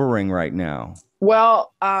touring right now?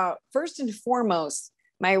 Well, first and foremost,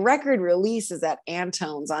 my record release is at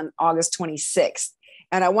Antone's on August 26th.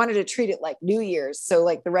 And I wanted to treat it like New Year's. So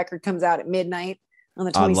like the record comes out at midnight on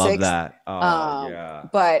the 26th. I love that. Yeah.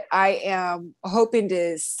 But I am hoping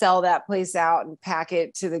to sell that place out and pack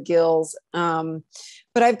it to the gills. But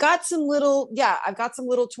I've got some little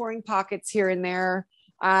touring pockets here and there.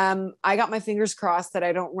 I got my fingers crossed that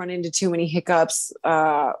I don't run into too many hiccups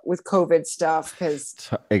with COVID stuff.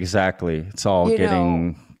 Exactly. It's all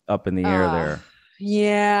getting up in the air there.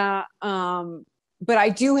 Yeah. But I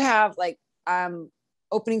do have I'm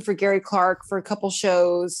opening for Gary Clark for a couple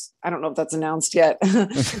shows. I don't know if that's announced yet.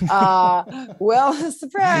 Well,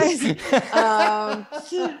 surprise.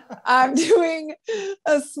 I'm doing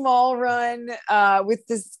a small run with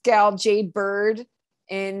this gal Jade Bird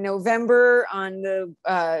in November on the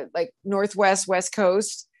Northwest West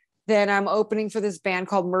Coast. Then I'm opening for this band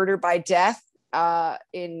called Murder by Death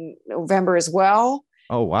in November as well.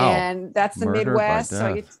 Oh, wow. And that's the Murder Midwest.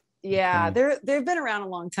 by Death. So they've been around a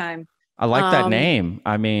long time. I like that name.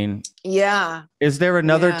 I mean, yeah. Is there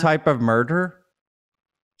another type of murder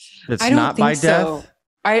that's not by death?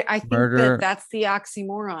 I think that's the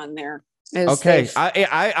oxymoron there. Okay.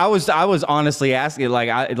 I was honestly asking, do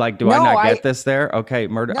I not get this there? Okay.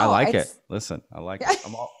 Murder. No, I like it. Listen, I like it.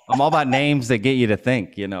 I'm all about names that get you to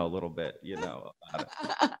think, a little bit, about it.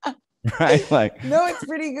 Right? Like, no, it's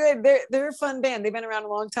pretty good. They're a fun band. They've been around a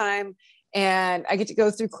long time, and I get to go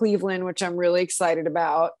through Cleveland, which I'm really excited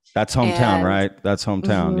about. That's hometown, right? That's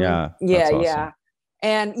hometown. Mm-hmm. Yeah. Awesome. Yeah.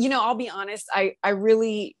 And I'll be honest, I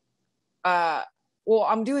really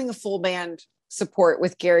I'm doing a full band support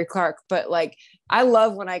with Gary Clark, but I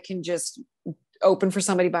love when I can just open for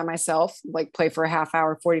somebody by myself, play for a half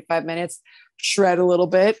hour, 45 minutes, shred a little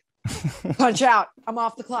bit, punch out. I'm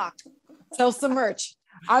off the clock. Sell some merch.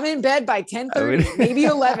 I'm in bed by 10:30, maybe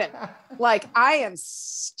 11. I am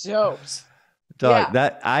stoked. Dog,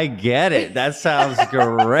 that I get it. That sounds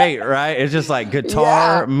great, right? It's just like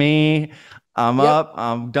guitar, me. I'm up.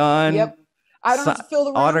 I'm done. Yep. I don't have to fill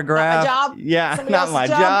the room. Autograph. Not my job. Yeah, not my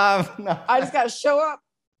job. No. I just got to show up.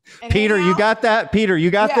 Peter, you got that? Peter, you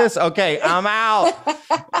got this? Okay, I'm out.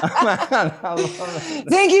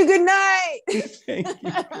 Thank you. Good night.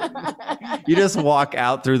 You just walk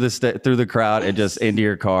out through the crowd and just into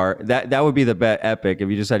your car. That would be the epic if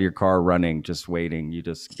you just had your car running, just waiting. You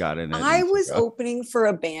just got in it. I was opening for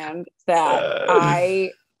a band that I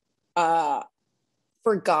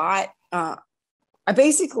forgot. I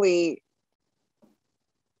basically.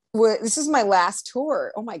 This is my last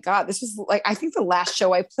tour. Oh my God. This was I think the last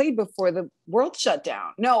show I played before the world shut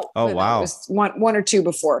down. No. Oh, wow. It was one or two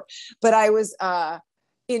before, but I was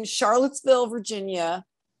in Charlottesville, Virginia.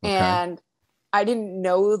 Okay. And I didn't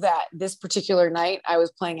know that this particular night I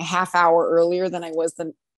was playing a half hour earlier than I was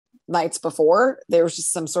the nights before. There was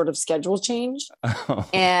just some sort of schedule change. Oh.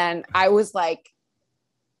 And I was like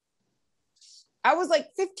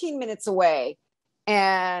 15 minutes away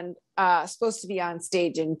and supposed to be on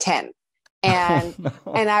stage in 10. And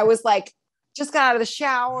and I was like, just got out of the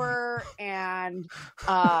shower and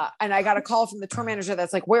I got a call from the tour manager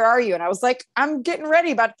that's like, where are you? And I was like, I'm getting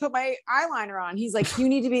ready, about to put my eyeliner on. He's like, you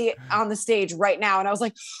need to be on the stage right now. And I was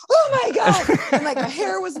like, oh my God. And like my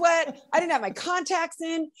hair was wet. I didn't have my contacts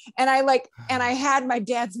in. And I had my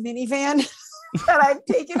dad's minivan that I'd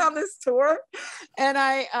taken on this tour. And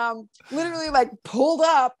I literally like pulled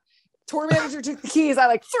up. Tour manager took the keys. I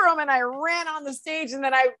like threw them and I ran on the stage. And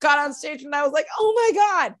then I got on stage and I was like, oh my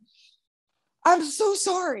God, I'm so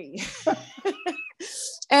sorry.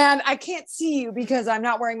 And I can't see you because I'm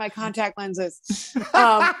not wearing my contact lenses. And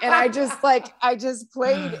I just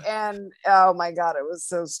played and oh my God, it was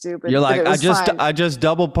so stupid. You're like, I just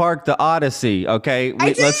double parked the Odyssey. Okay.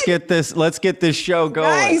 Let's get this show going.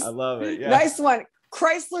 Nice. I love it. Yeah. Nice one.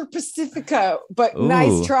 Chrysler Pacifica, but ooh,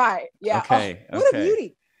 nice try. Yeah. Okay. Oh, what a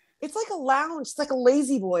beauty. It's like a lounge. It's like a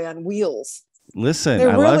lazy boy on wheels. Listen,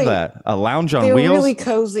 I love that. A lounge on wheels. They're really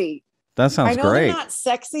cozy. That sounds great. I know they're not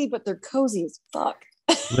sexy, but they're cozy as fuck.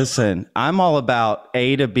 Listen, I'm all about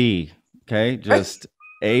A to B. Okay. Just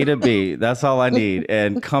A to B. That's all I need.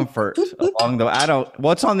 And comfort along the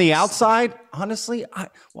what's on the outside? Honestly,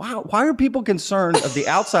 why are people concerned of the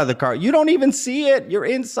outside of the car? You don't even see it. You're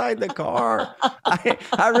inside the car.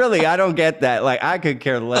 I don't get that. Like, I could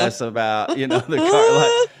care less about, the car.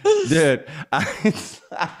 Like, dude,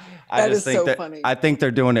 I just think so funny. I think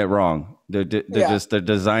they're doing it wrong. They're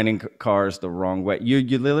designing cars the wrong way.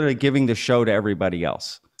 You're literally giving the show to everybody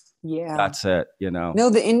else. Yeah, that's it. No,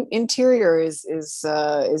 the interior is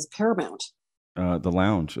paramount. The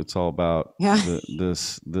lounge. It's all about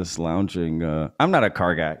this lounging. I'm not a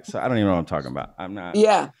car guy, so I don't even know what I'm talking about. I'm not.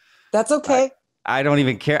 Yeah, that's okay. I don't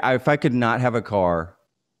even care. If I could not have a car,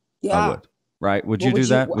 I would. Right? Would you do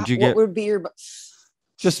that? Would you get? What would be your?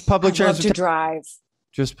 Just public transportation. Love to drive.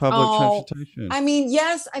 Just public transportation. I mean,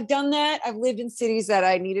 yes, I've done that. I've lived in cities that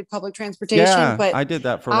I needed public transportation. Yeah, but I did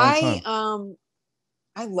that for a long time.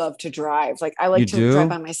 I love to drive. Like, I like to drive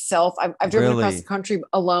by myself. I've driven across the country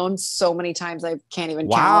alone so many times I can't even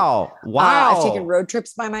count. Wow. I've taken road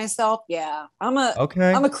trips by myself. Yeah. I'm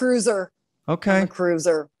a cruiser. Okay. I'm a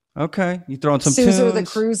cruiser. Okay. You throwing some Suzer tunes? the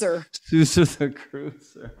cruiser. Suzer the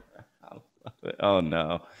cruiser. I love it. Oh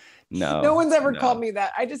no. No one's ever called me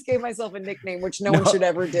that. I just gave myself a nickname, which no one should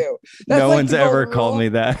ever do. That's no one's ever called me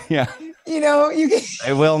that. Yeah. You can.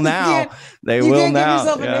 They will now. They will now. Give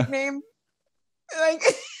yourself a nickname. Like.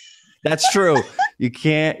 That's true. You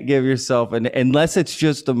can't give yourself unless it's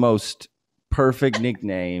just the most perfect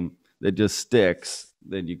nickname that just sticks.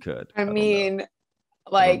 Then you could. I mean,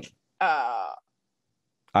 like. I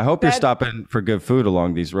hope you're stopping for good food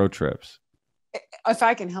along these road trips. If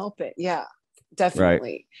I can help it, yeah.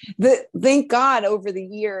 Definitely. Right. Thank God over the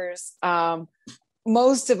years,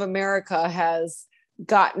 most of America has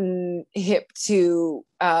gotten hip to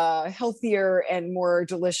healthier and more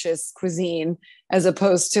delicious cuisine as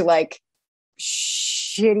opposed to like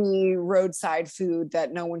shitty roadside food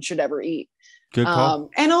that no one should ever eat. Good call.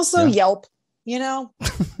 And also Yelp, you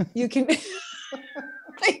can,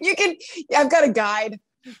 I've got a guide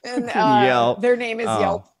and Yelp. Their name is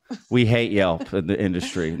Yelp. We hate Yelp in the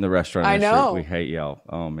industry, in the restaurant industry. I know. We hate Yelp.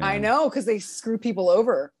 Oh, man. I know, because they screw people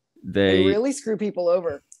over. They really screw people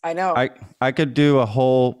over. I know. I could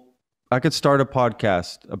start a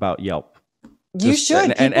podcast about Yelp. You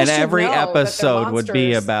should. And every episode would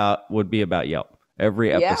be about Yelp.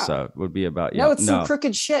 Every episode would be about Yelp. No, it's some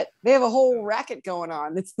crooked shit. They have a whole racket going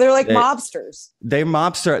on. They're like mobsters.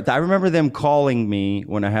 I remember them calling me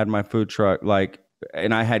when I had my food truck,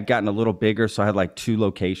 and I had gotten a little bigger, so I had like two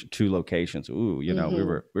locations. Ooh, we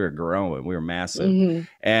were growing, we were massive,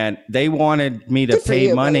 and they wanted me to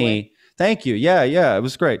pay money. Thank you. Yeah, it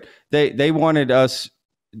was great. They wanted us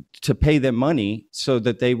to pay them money so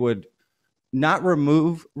that they would not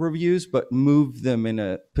remove reviews, but move them in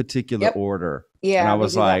a particular order. Yeah, and I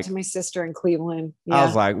was like, to my sister in Cleveland. Yeah. I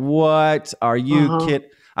was like, "What? Are you kidding?"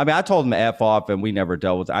 I mean, I told them to F off, and we never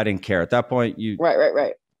dealt with it. I didn't care at that point.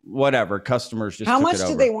 Right. Whatever, customers just how much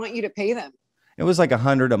did they want you to pay them? It was like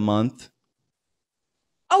 $100 a month.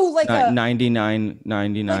 Oh, like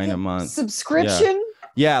 $99 a month subscription.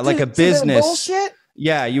 Yeah, like a business bullshit.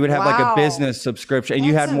 Yeah, you would have like a business subscription, and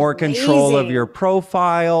you had more control of your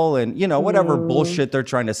profile, and whatever bullshit they're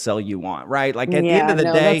trying to sell you on, right? Like at the end of the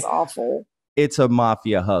day, that's awful. It's a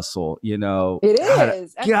mafia hustle, It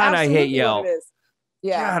is. God, I hate Yelp.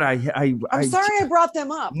 Yeah. God, I'm sorry I brought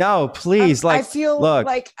them up. no, please. I feel look,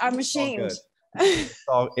 like I'm it's all ashamed. good.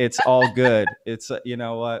 It's all good. It's, you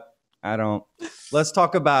know what? Let's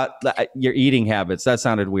talk about your eating habits. That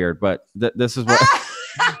sounded weird, but this is what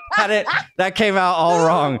that came out all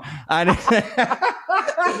wrong. I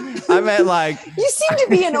meant like, you seem to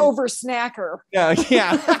be an over snacker. yeah.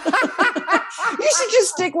 You should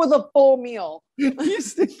just stick with a full meal.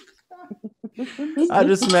 I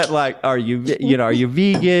just meant like, are you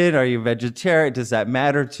vegan? Are you vegetarian? Does that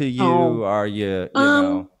matter to you? Oh. Are you,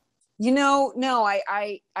 No,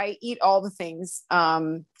 I eat all the things.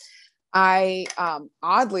 I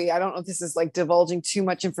oddly, I don't know if this is like divulging too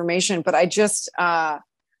much information, but I just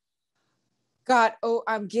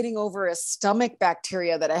I'm getting over a stomach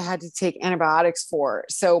bacteria that I had to take antibiotics for.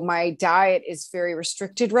 So my diet is very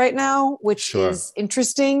restricted right now, which is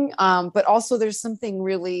interesting. But also there's something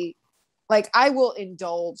really, like, I will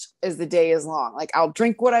indulge as the day is long. Like, I'll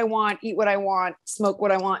drink what I want, eat what I want, smoke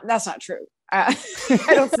what I want. That's not true. I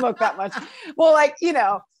don't smoke that much. Well, like,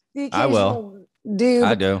 the occasional dude.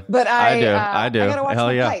 I do. But I do. I gotta watch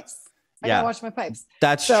my pipes. I gotta watch my pipes.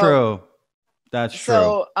 That's true. That's true.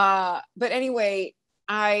 So, but anyway,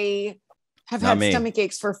 I have had stomach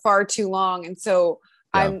aches for far too long. And so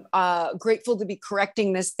I'm grateful to be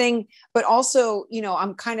correcting this thing, but also,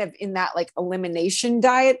 I'm kind of in that like elimination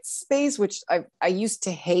diet space, which I used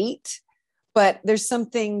to hate, but there's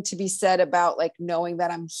something to be said about like knowing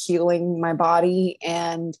that I'm healing my body.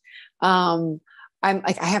 And I'm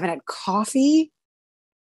like, I haven't had coffee.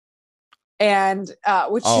 And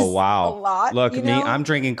which is a lot. Look, me, I'm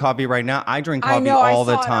drinking coffee right now. I drink coffee all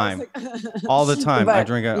the time. All the time. I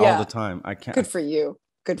drink it all the time. I can't. Good for you.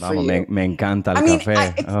 Good for you. Me encanta el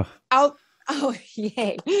café.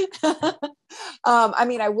 Yay.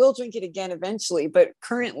 I will drink it again eventually, but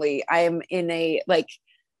currently I am in a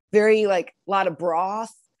very lot of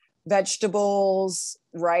broth, vegetables,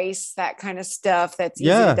 rice, that kind of stuff that's easy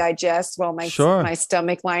to digest while my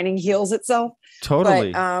stomach lining heals itself.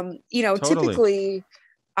 Totally. But typically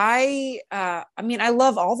I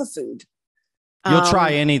love all the food. You'll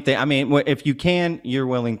try anything. I mean, if you can, you're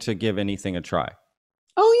willing to give anything a try.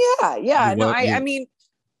 Oh yeah.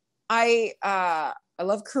 I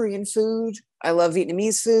love Korean food. I love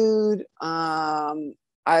Vietnamese food. I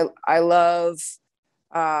love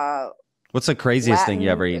what's the craziest Latin, thing you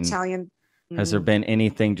ever eaten? Italian. Has there been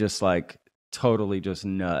anything just like totally just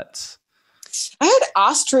nuts? I had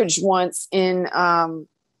ostrich once in Poland.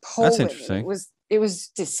 That's interesting. It was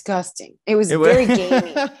disgusting. It was very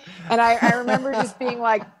gamey. And I remember just being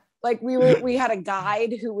like we had a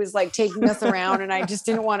guide who was like taking us around, and I just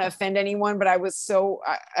didn't want to offend anyone, but it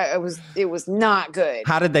was not good.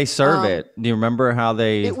 How did they serve it? Do you remember how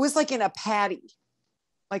they? It was like in a patty,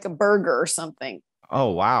 like a burger or something.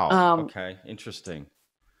 Oh, wow. Okay. Interesting.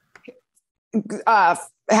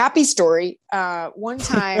 Happy story. One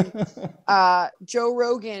time, Joe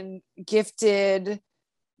Rogan gifted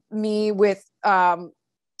me with all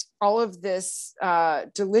of this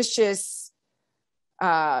delicious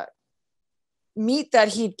meat that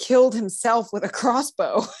he'd killed himself with a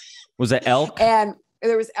crossbow. Was it elk? And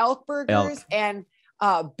there was elk burgers and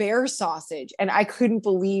bear sausage. And I couldn't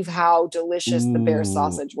believe how delicious the bear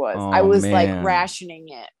sausage was. I was like rationing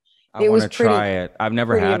it. I want to try it. I've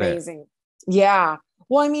never had amazing. Yeah.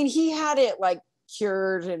 Well, I mean, he had it like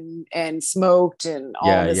cured and smoked and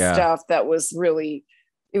all this stuff that was really,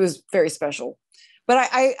 it was very special. But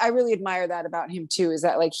I really admire that about him too, is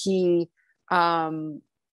that like he, hunts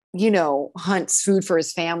food for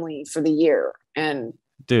his family for the year. And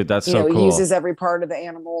dude, that's so cool. He uses every part of the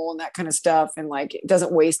animal and that kind of stuff. And like, it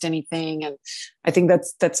doesn't waste anything. And I think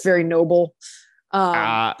that's very noble.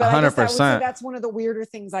 But 100%. That's one of the weirder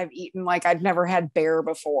things I've eaten. Like, I'd never had bear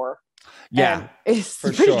before. Yeah, it's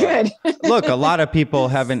pretty good. Look, a lot of people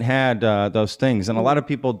haven't had those things, and a lot of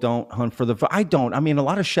people don't hunt for the food. I don't. I mean, a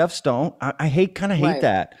lot of chefs don't. I hate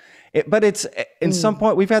that. But it's in some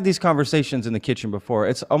point, we've had these conversations in the kitchen before.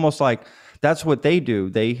 It's almost like that's what they do.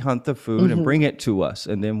 They hunt the food and bring it to us,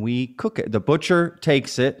 and then we cook it. The butcher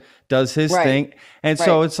takes it, does his thing, and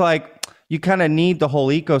so it's like you kind of need the whole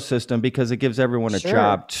ecosystem because it gives everyone a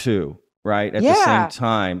job too, right? At the same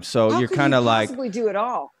time, so you're kind of like possibly do it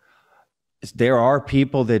all. there are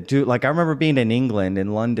people that do, like I remember being in England,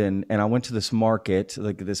 in London, and I went to this market,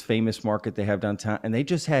 like this famous market they have downtown, and they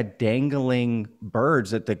just had dangling birds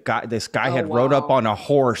that this guy had rode up on a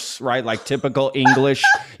horse, right? Like typical English,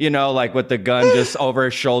 like with the gun just over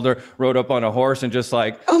his shoulder, rode up on a horse and just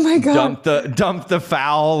like, oh my God, dumped the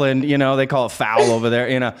fowl, and they call it fowl over there,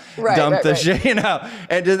 shit,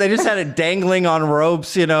 and they just had it dangling on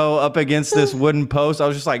ropes, up against this wooden post. I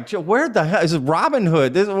was just like, where the hell is Robin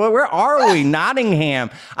Hood? Where are we? Nottingham.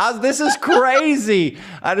 This is crazy.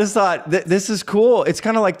 I just thought this is cool. It's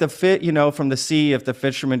kind of like the fit, from the sea. If the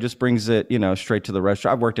fisherman just brings it, straight to the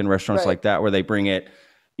restaurant. I've worked in restaurants like that where they bring it,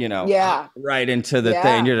 right into the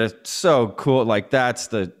thing. You're just so cool. Like that's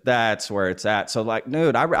where it's at. So like,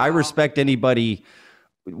 dude, I respect anybody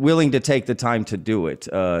willing to take the time to do it.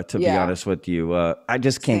 To be honest with you, I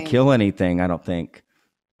just can't kill anything. I don't think.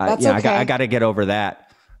 I got to get over that.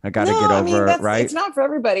 I got to get over it, right? It's not for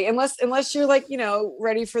everybody, unless you're like,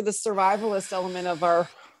 ready for the survivalist element of our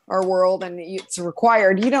world, and it's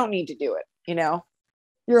required. You don't need to do it.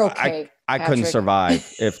 You're okay. I couldn't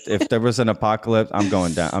survive if there was an apocalypse. I'm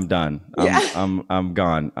going down. I'm done. I'm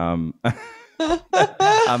gone. I'm done.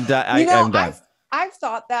 I'm done. I've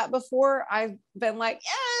thought that before. I've been like,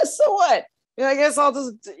 yeah, so what? I guess I'll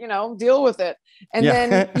just, deal with it. And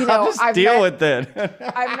then, I've deal with it.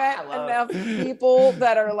 I've met enough people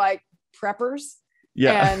that are like preppers.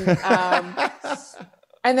 Yeah.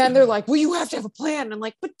 And then they're like, well, you have to have a plan. And I'm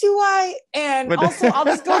like, but do I? And also I'll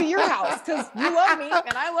just go to your house because you love me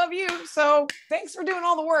and I love you. So thanks for doing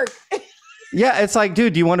all the work. Yeah, it's like,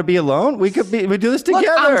 dude, do you want to be alone? We do this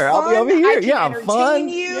together. I'll be over here. I'm fun.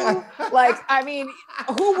 You. Yeah. Like, I mean,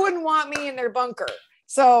 who wouldn't want me in their bunker?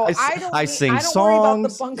 So I sing songs. Worry about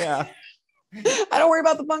the bunker. Yeah. I don't worry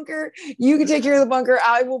about the bunker. You can take care of the bunker.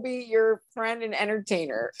 I will be your friend and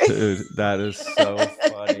entertainer. Dude, that is so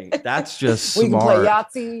funny. That's just smart. We can play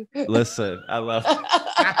Yahtzee. Listen, I love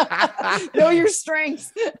it. Know your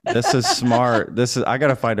strengths. This is smart. I got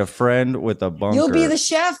to find a friend with a bunker. You'll be the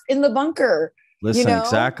chef in the bunker. Listen,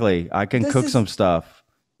 exactly. I can cook some stuff,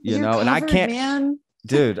 and I can't, man.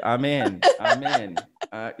 Dude, I'm in.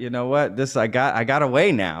 You know what? I got a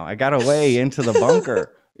way now. I got a way into the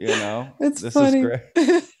bunker. It's this funny. Is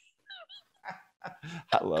great.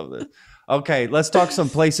 I love this. Okay, let's talk some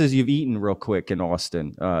places you've eaten real quick in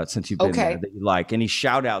Austin since you've been there that you like. Any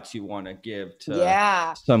shout outs you want to give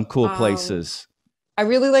to some cool places? I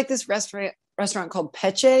really like this restaurant called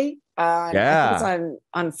Peche. I think it's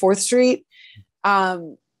on 4th Street.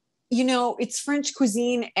 It's French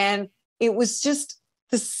cuisine, and it was just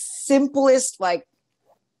the simplest, like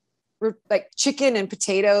chicken and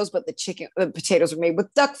potatoes, but the potatoes were made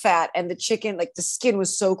with duck fat, and the chicken, like the skin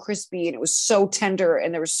was so crispy and it was so tender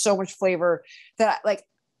and there was so much flavor that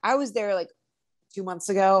I was there like 2 months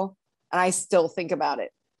ago and I still think about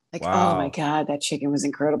it. Like, wow. Oh my God, that chicken was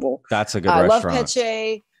incredible. That's a good restaurant. I love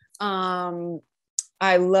Peche.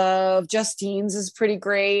 I love Justine's is pretty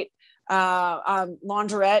great.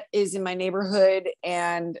 Laundrette is in my neighborhood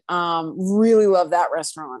and really love that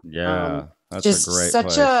restaurant. Yeah, that's just a great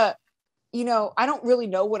such place. I don't really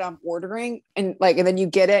know what I'm ordering, and then you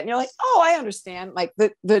get it and you're like, oh, I understand. Like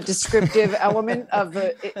the descriptive element of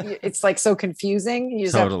it's like so confusing. You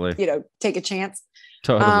just have to, take a chance.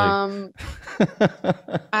 Totally.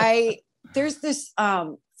 There's this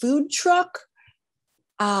food truck.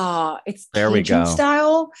 It's there we Cajun go.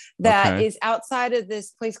 style that is outside of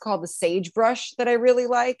this place called the Sagebrush that I really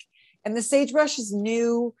like. And the Sagebrush is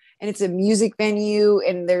new and it's a music venue,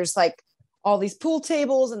 and there's like all these pool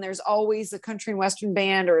tables, and there's always a country and western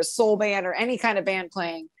band or a soul band or any kind of band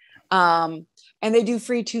playing. And they do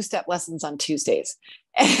free 2-step lessons on Tuesdays.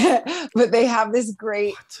 But they have this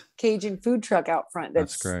great Cajun food truck out front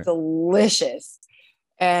that's delicious.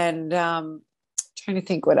 And trying to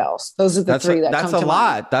think what else. Those are the three that come to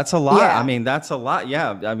mind. That's a lot. Yeah. I mean, that's a lot.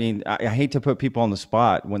 Yeah. I mean, I hate to put people on the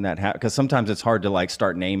spot when that happens, because sometimes it's hard to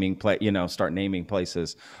start naming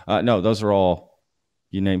places. No, those are all,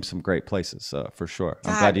 you named some great places for sure.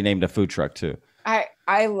 I'm glad you named a food truck too.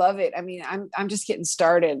 I love it. I mean, I'm just getting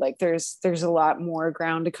started. Like there's a lot more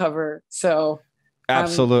ground to cover. So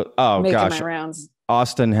absolutely. Oh making gosh. my rounds.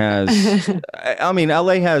 Austin has, I mean,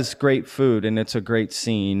 LA has great food and it's a great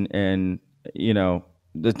scene, and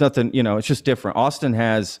there's nothing, it's just different.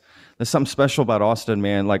 There's something special about Austin,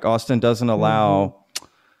 man. Like Austin doesn't allow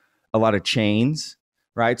a lot of chains,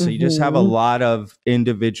 right? So you just have a lot of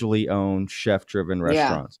individually owned chef driven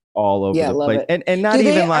restaurants all over the place. And not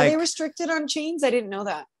even are they restricted on chains? I didn't know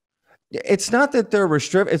that. It's not that they're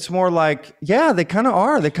restricted. It's more like, they kind of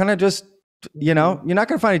are. They kind of just, you're not going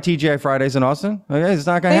to find a TGI Fridays in Austin. Okay, it's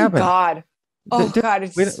not going to happen. Thank God. Oh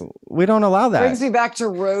God, we don't allow that. Brings me back to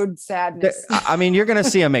road sadness. I mean, you're going to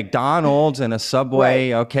see a McDonald's and a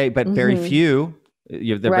Subway, right. Okay, but very few.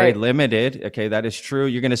 They're very limited. Okay, that is true.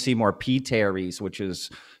 You're going to see more P. Terry's, which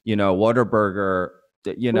is, Whataburger,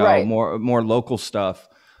 more local stuff.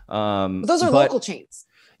 Those are local chains.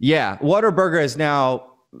 Yeah, Whataburger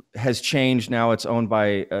has changed. Now it's owned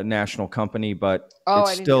by a national company, but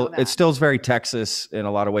it still is very Texas in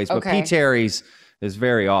a lot of ways. But P. Terry's is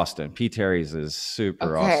very Austin. P. Terry's is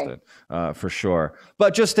super Austin, for sure.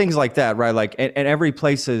 But just things like that, right? Like, and every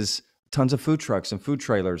place is tons of food trucks and food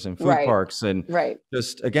trailers and food parks and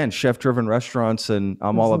just, again, chef-driven restaurants, and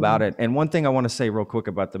I'm all about it. And one thing I want to say real quick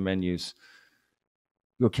about the menus.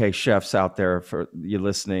 Okay, chefs out there, for you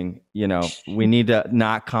listening, we need to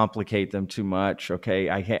not complicate them too much. Okay,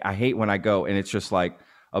 I hate when I go and it's just like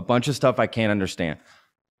a bunch of stuff I can't understand.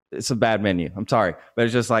 It's a bad menu. I'm sorry, but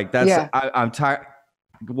it's just like I'm tired.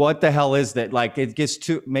 What the hell is that? Like, it gets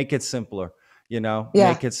to make it simpler.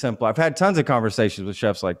 Make it simple. I've had tons of conversations with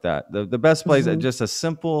chefs like that. The best place is just a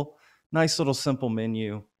simple, nice little simple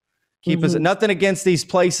menu. Keep us nothing against these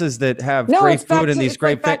places that have great food and these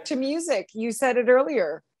great. Back to music. You said it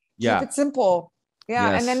earlier. Yeah. Keep it simple.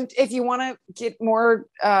 Yeah. Yes. And then if you want to get more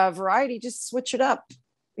variety, just switch it up.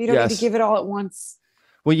 You don't need to give it all at once.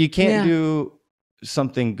 Well, you can't do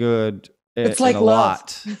something good. It's like a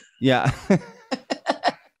lot. Yeah.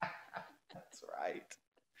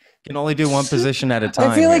 Can only do one position at a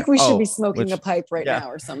time. I feel like we should be smoking a pipe right now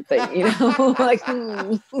or something, like.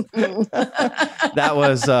 That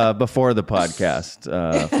was before the podcast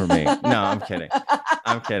for me. No, I'm kidding.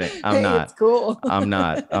 I'm not. It's cool. I'm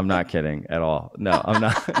not kidding at all. No, I'm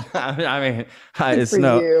not. I mean,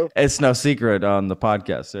 it's no secret on the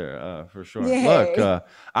podcast there, for sure. Yay. Look,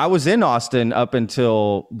 I was in Austin up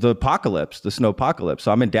until the snowpocalypse.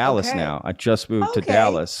 So I'm in Dallas now. I just moved to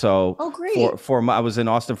Dallas. So great. I was in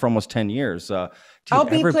Austin for almost 10 years. I'll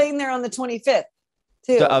be playing there on the 25th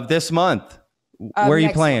too. Of this month. Where are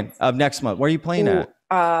you playing? Of next month. Where are you playing at?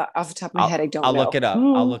 Off the top of my head, I don't know. I'll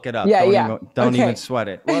look it up. Yeah, don't even sweat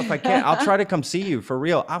it. Well, if I can, I'll try to come see you for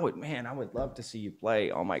real. I would love to see you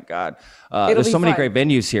play. Oh my God. There's so many great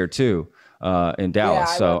venues here too, in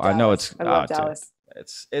Dallas. I know it's, I love Dallas.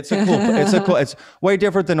 It's way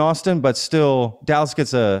different than Austin, but still Dallas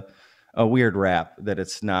gets a weird rap that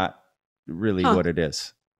it's not really what it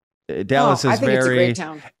is. Dallas is it's a great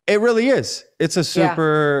town. It really is. It's a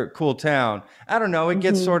super cool town. I don't know. It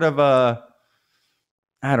gets sort of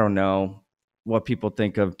I don't know what people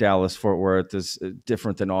think of Dallas, Fort Worth is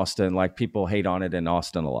different than Austin. Like, people hate on it in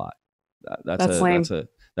Austin a lot. That's lame.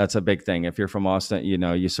 That's a big thing. If you're from Austin,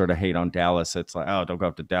 you sort of hate on Dallas. It's like, oh, don't go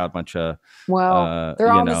up to Dallas. Bunch of they're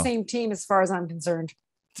all on the same team as far as I'm concerned.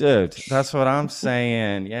 Dude, that's what I'm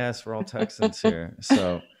saying. Yes, we're all Texans here.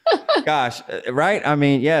 So. Gosh, right? I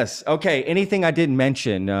mean, yes. Okay. Anything I didn't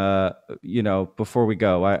mention, before we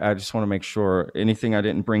go, I just want to make sure anything I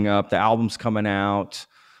didn't bring up. The album's coming out.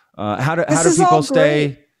 How do people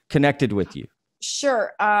stay connected with you?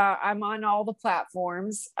 Sure. I'm on all the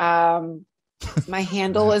platforms. My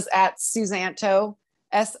handle is at Suzanto,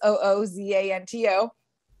 Soozanto.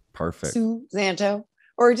 Perfect. Suzanto.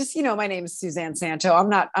 Or just, my name is Suzanne Santo. I'm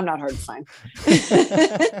not hard to find.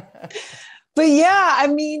 But yeah, I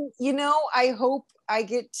mean, I hope I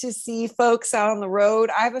get to see folks out on the road.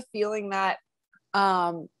 I have a feeling that,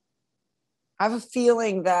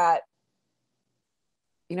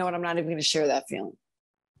 you know what, I'm not even going to share that feeling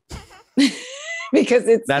because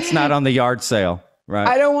that's not on the yard sale, right?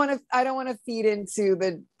 I don't want to feed into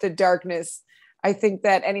the darkness. I think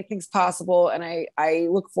that anything's possible. And I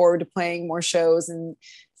look forward to playing more shows and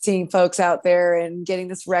seeing folks out there and getting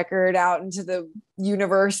this record out into the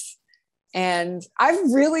universe. And I've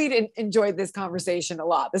really enjoyed this conversation a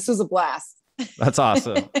lot. This was a blast. That's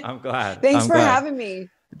awesome. I'm glad. Thanks for having me.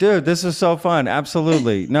 Dude, this is so fun.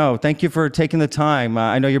 Absolutely. No, thank you for taking the time.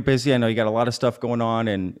 I know you're busy. I know you got a lot of stuff going on,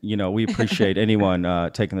 and we appreciate anyone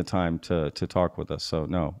taking the time to talk with us. So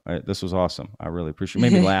this was awesome. I really appreciate it.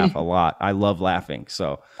 Made me laugh a lot. I love laughing.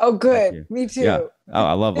 So. Oh, good. Me too. Yeah. Oh,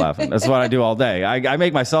 I love laughing. That's what I do all day. I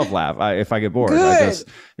make myself laugh if I get bored. Good.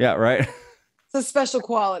 Right. It's a special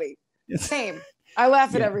quality. Same. I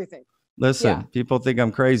laugh at everything. Listen, people think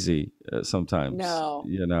I'm crazy sometimes. No.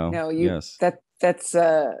 No. Yes. That's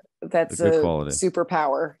a quality.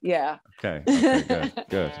 Superpower. Yeah. Okay.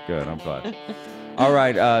 Good. I'm glad. All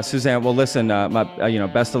right, Suzanne. Well, listen.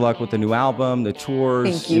 Best of luck with the new album, the tours.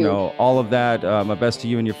 Thank you. All of that. My best to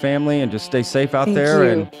you and your family, and just stay safe out there.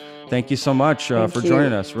 And thank you so much for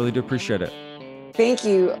joining us. Really do appreciate it. Thank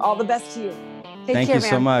you. All the best to you. Thank you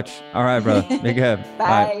so much. All right, brother. Big head.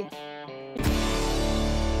 Bye.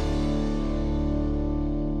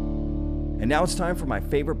 And now it's time for my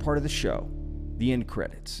favorite part of the show, the end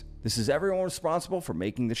credits. This is everyone responsible for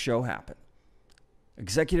making the show happen.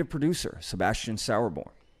 Executive producer, Sebastian Sauerborn.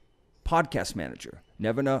 Podcast manager,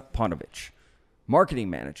 Nevena Ponovich. Marketing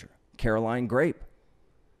manager, Caroline Grape.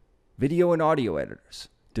 Video and audio editors,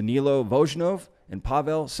 Danilo Vojnov and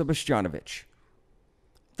Pavel Sebastianovich.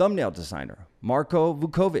 Thumbnail designer, Marko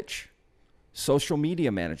Vukovic. Social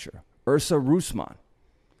media manager, Ursa Rusman.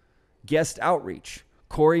 Guest outreach,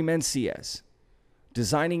 Corey Menciez.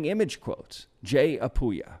 Designing image quotes, Jay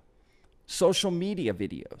Apuya. Social media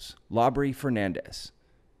videos, Labri Fernandez.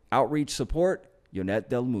 Outreach support, Yonet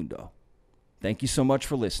Del Mundo. Thank you so much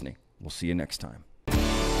for listening. We'll see you next time.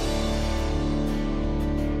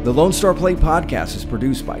 The Lone Star Plate podcast is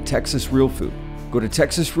produced by Texas Real Food. Go to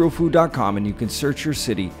texasrealfood.com and you can search your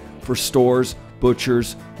city for stores,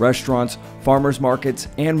 butchers, restaurants, farmers markets,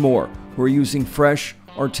 and more who are using fresh,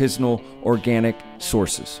 artisanal, organic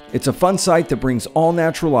sources. It's a fun site that brings all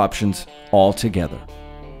natural options all together.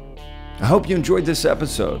 I hope you enjoyed this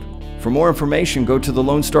episode. For more information, go to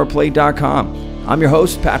thelonestarplate.com. I'm your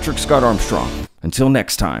host, Patrick Scott Armstrong. Until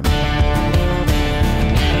next time.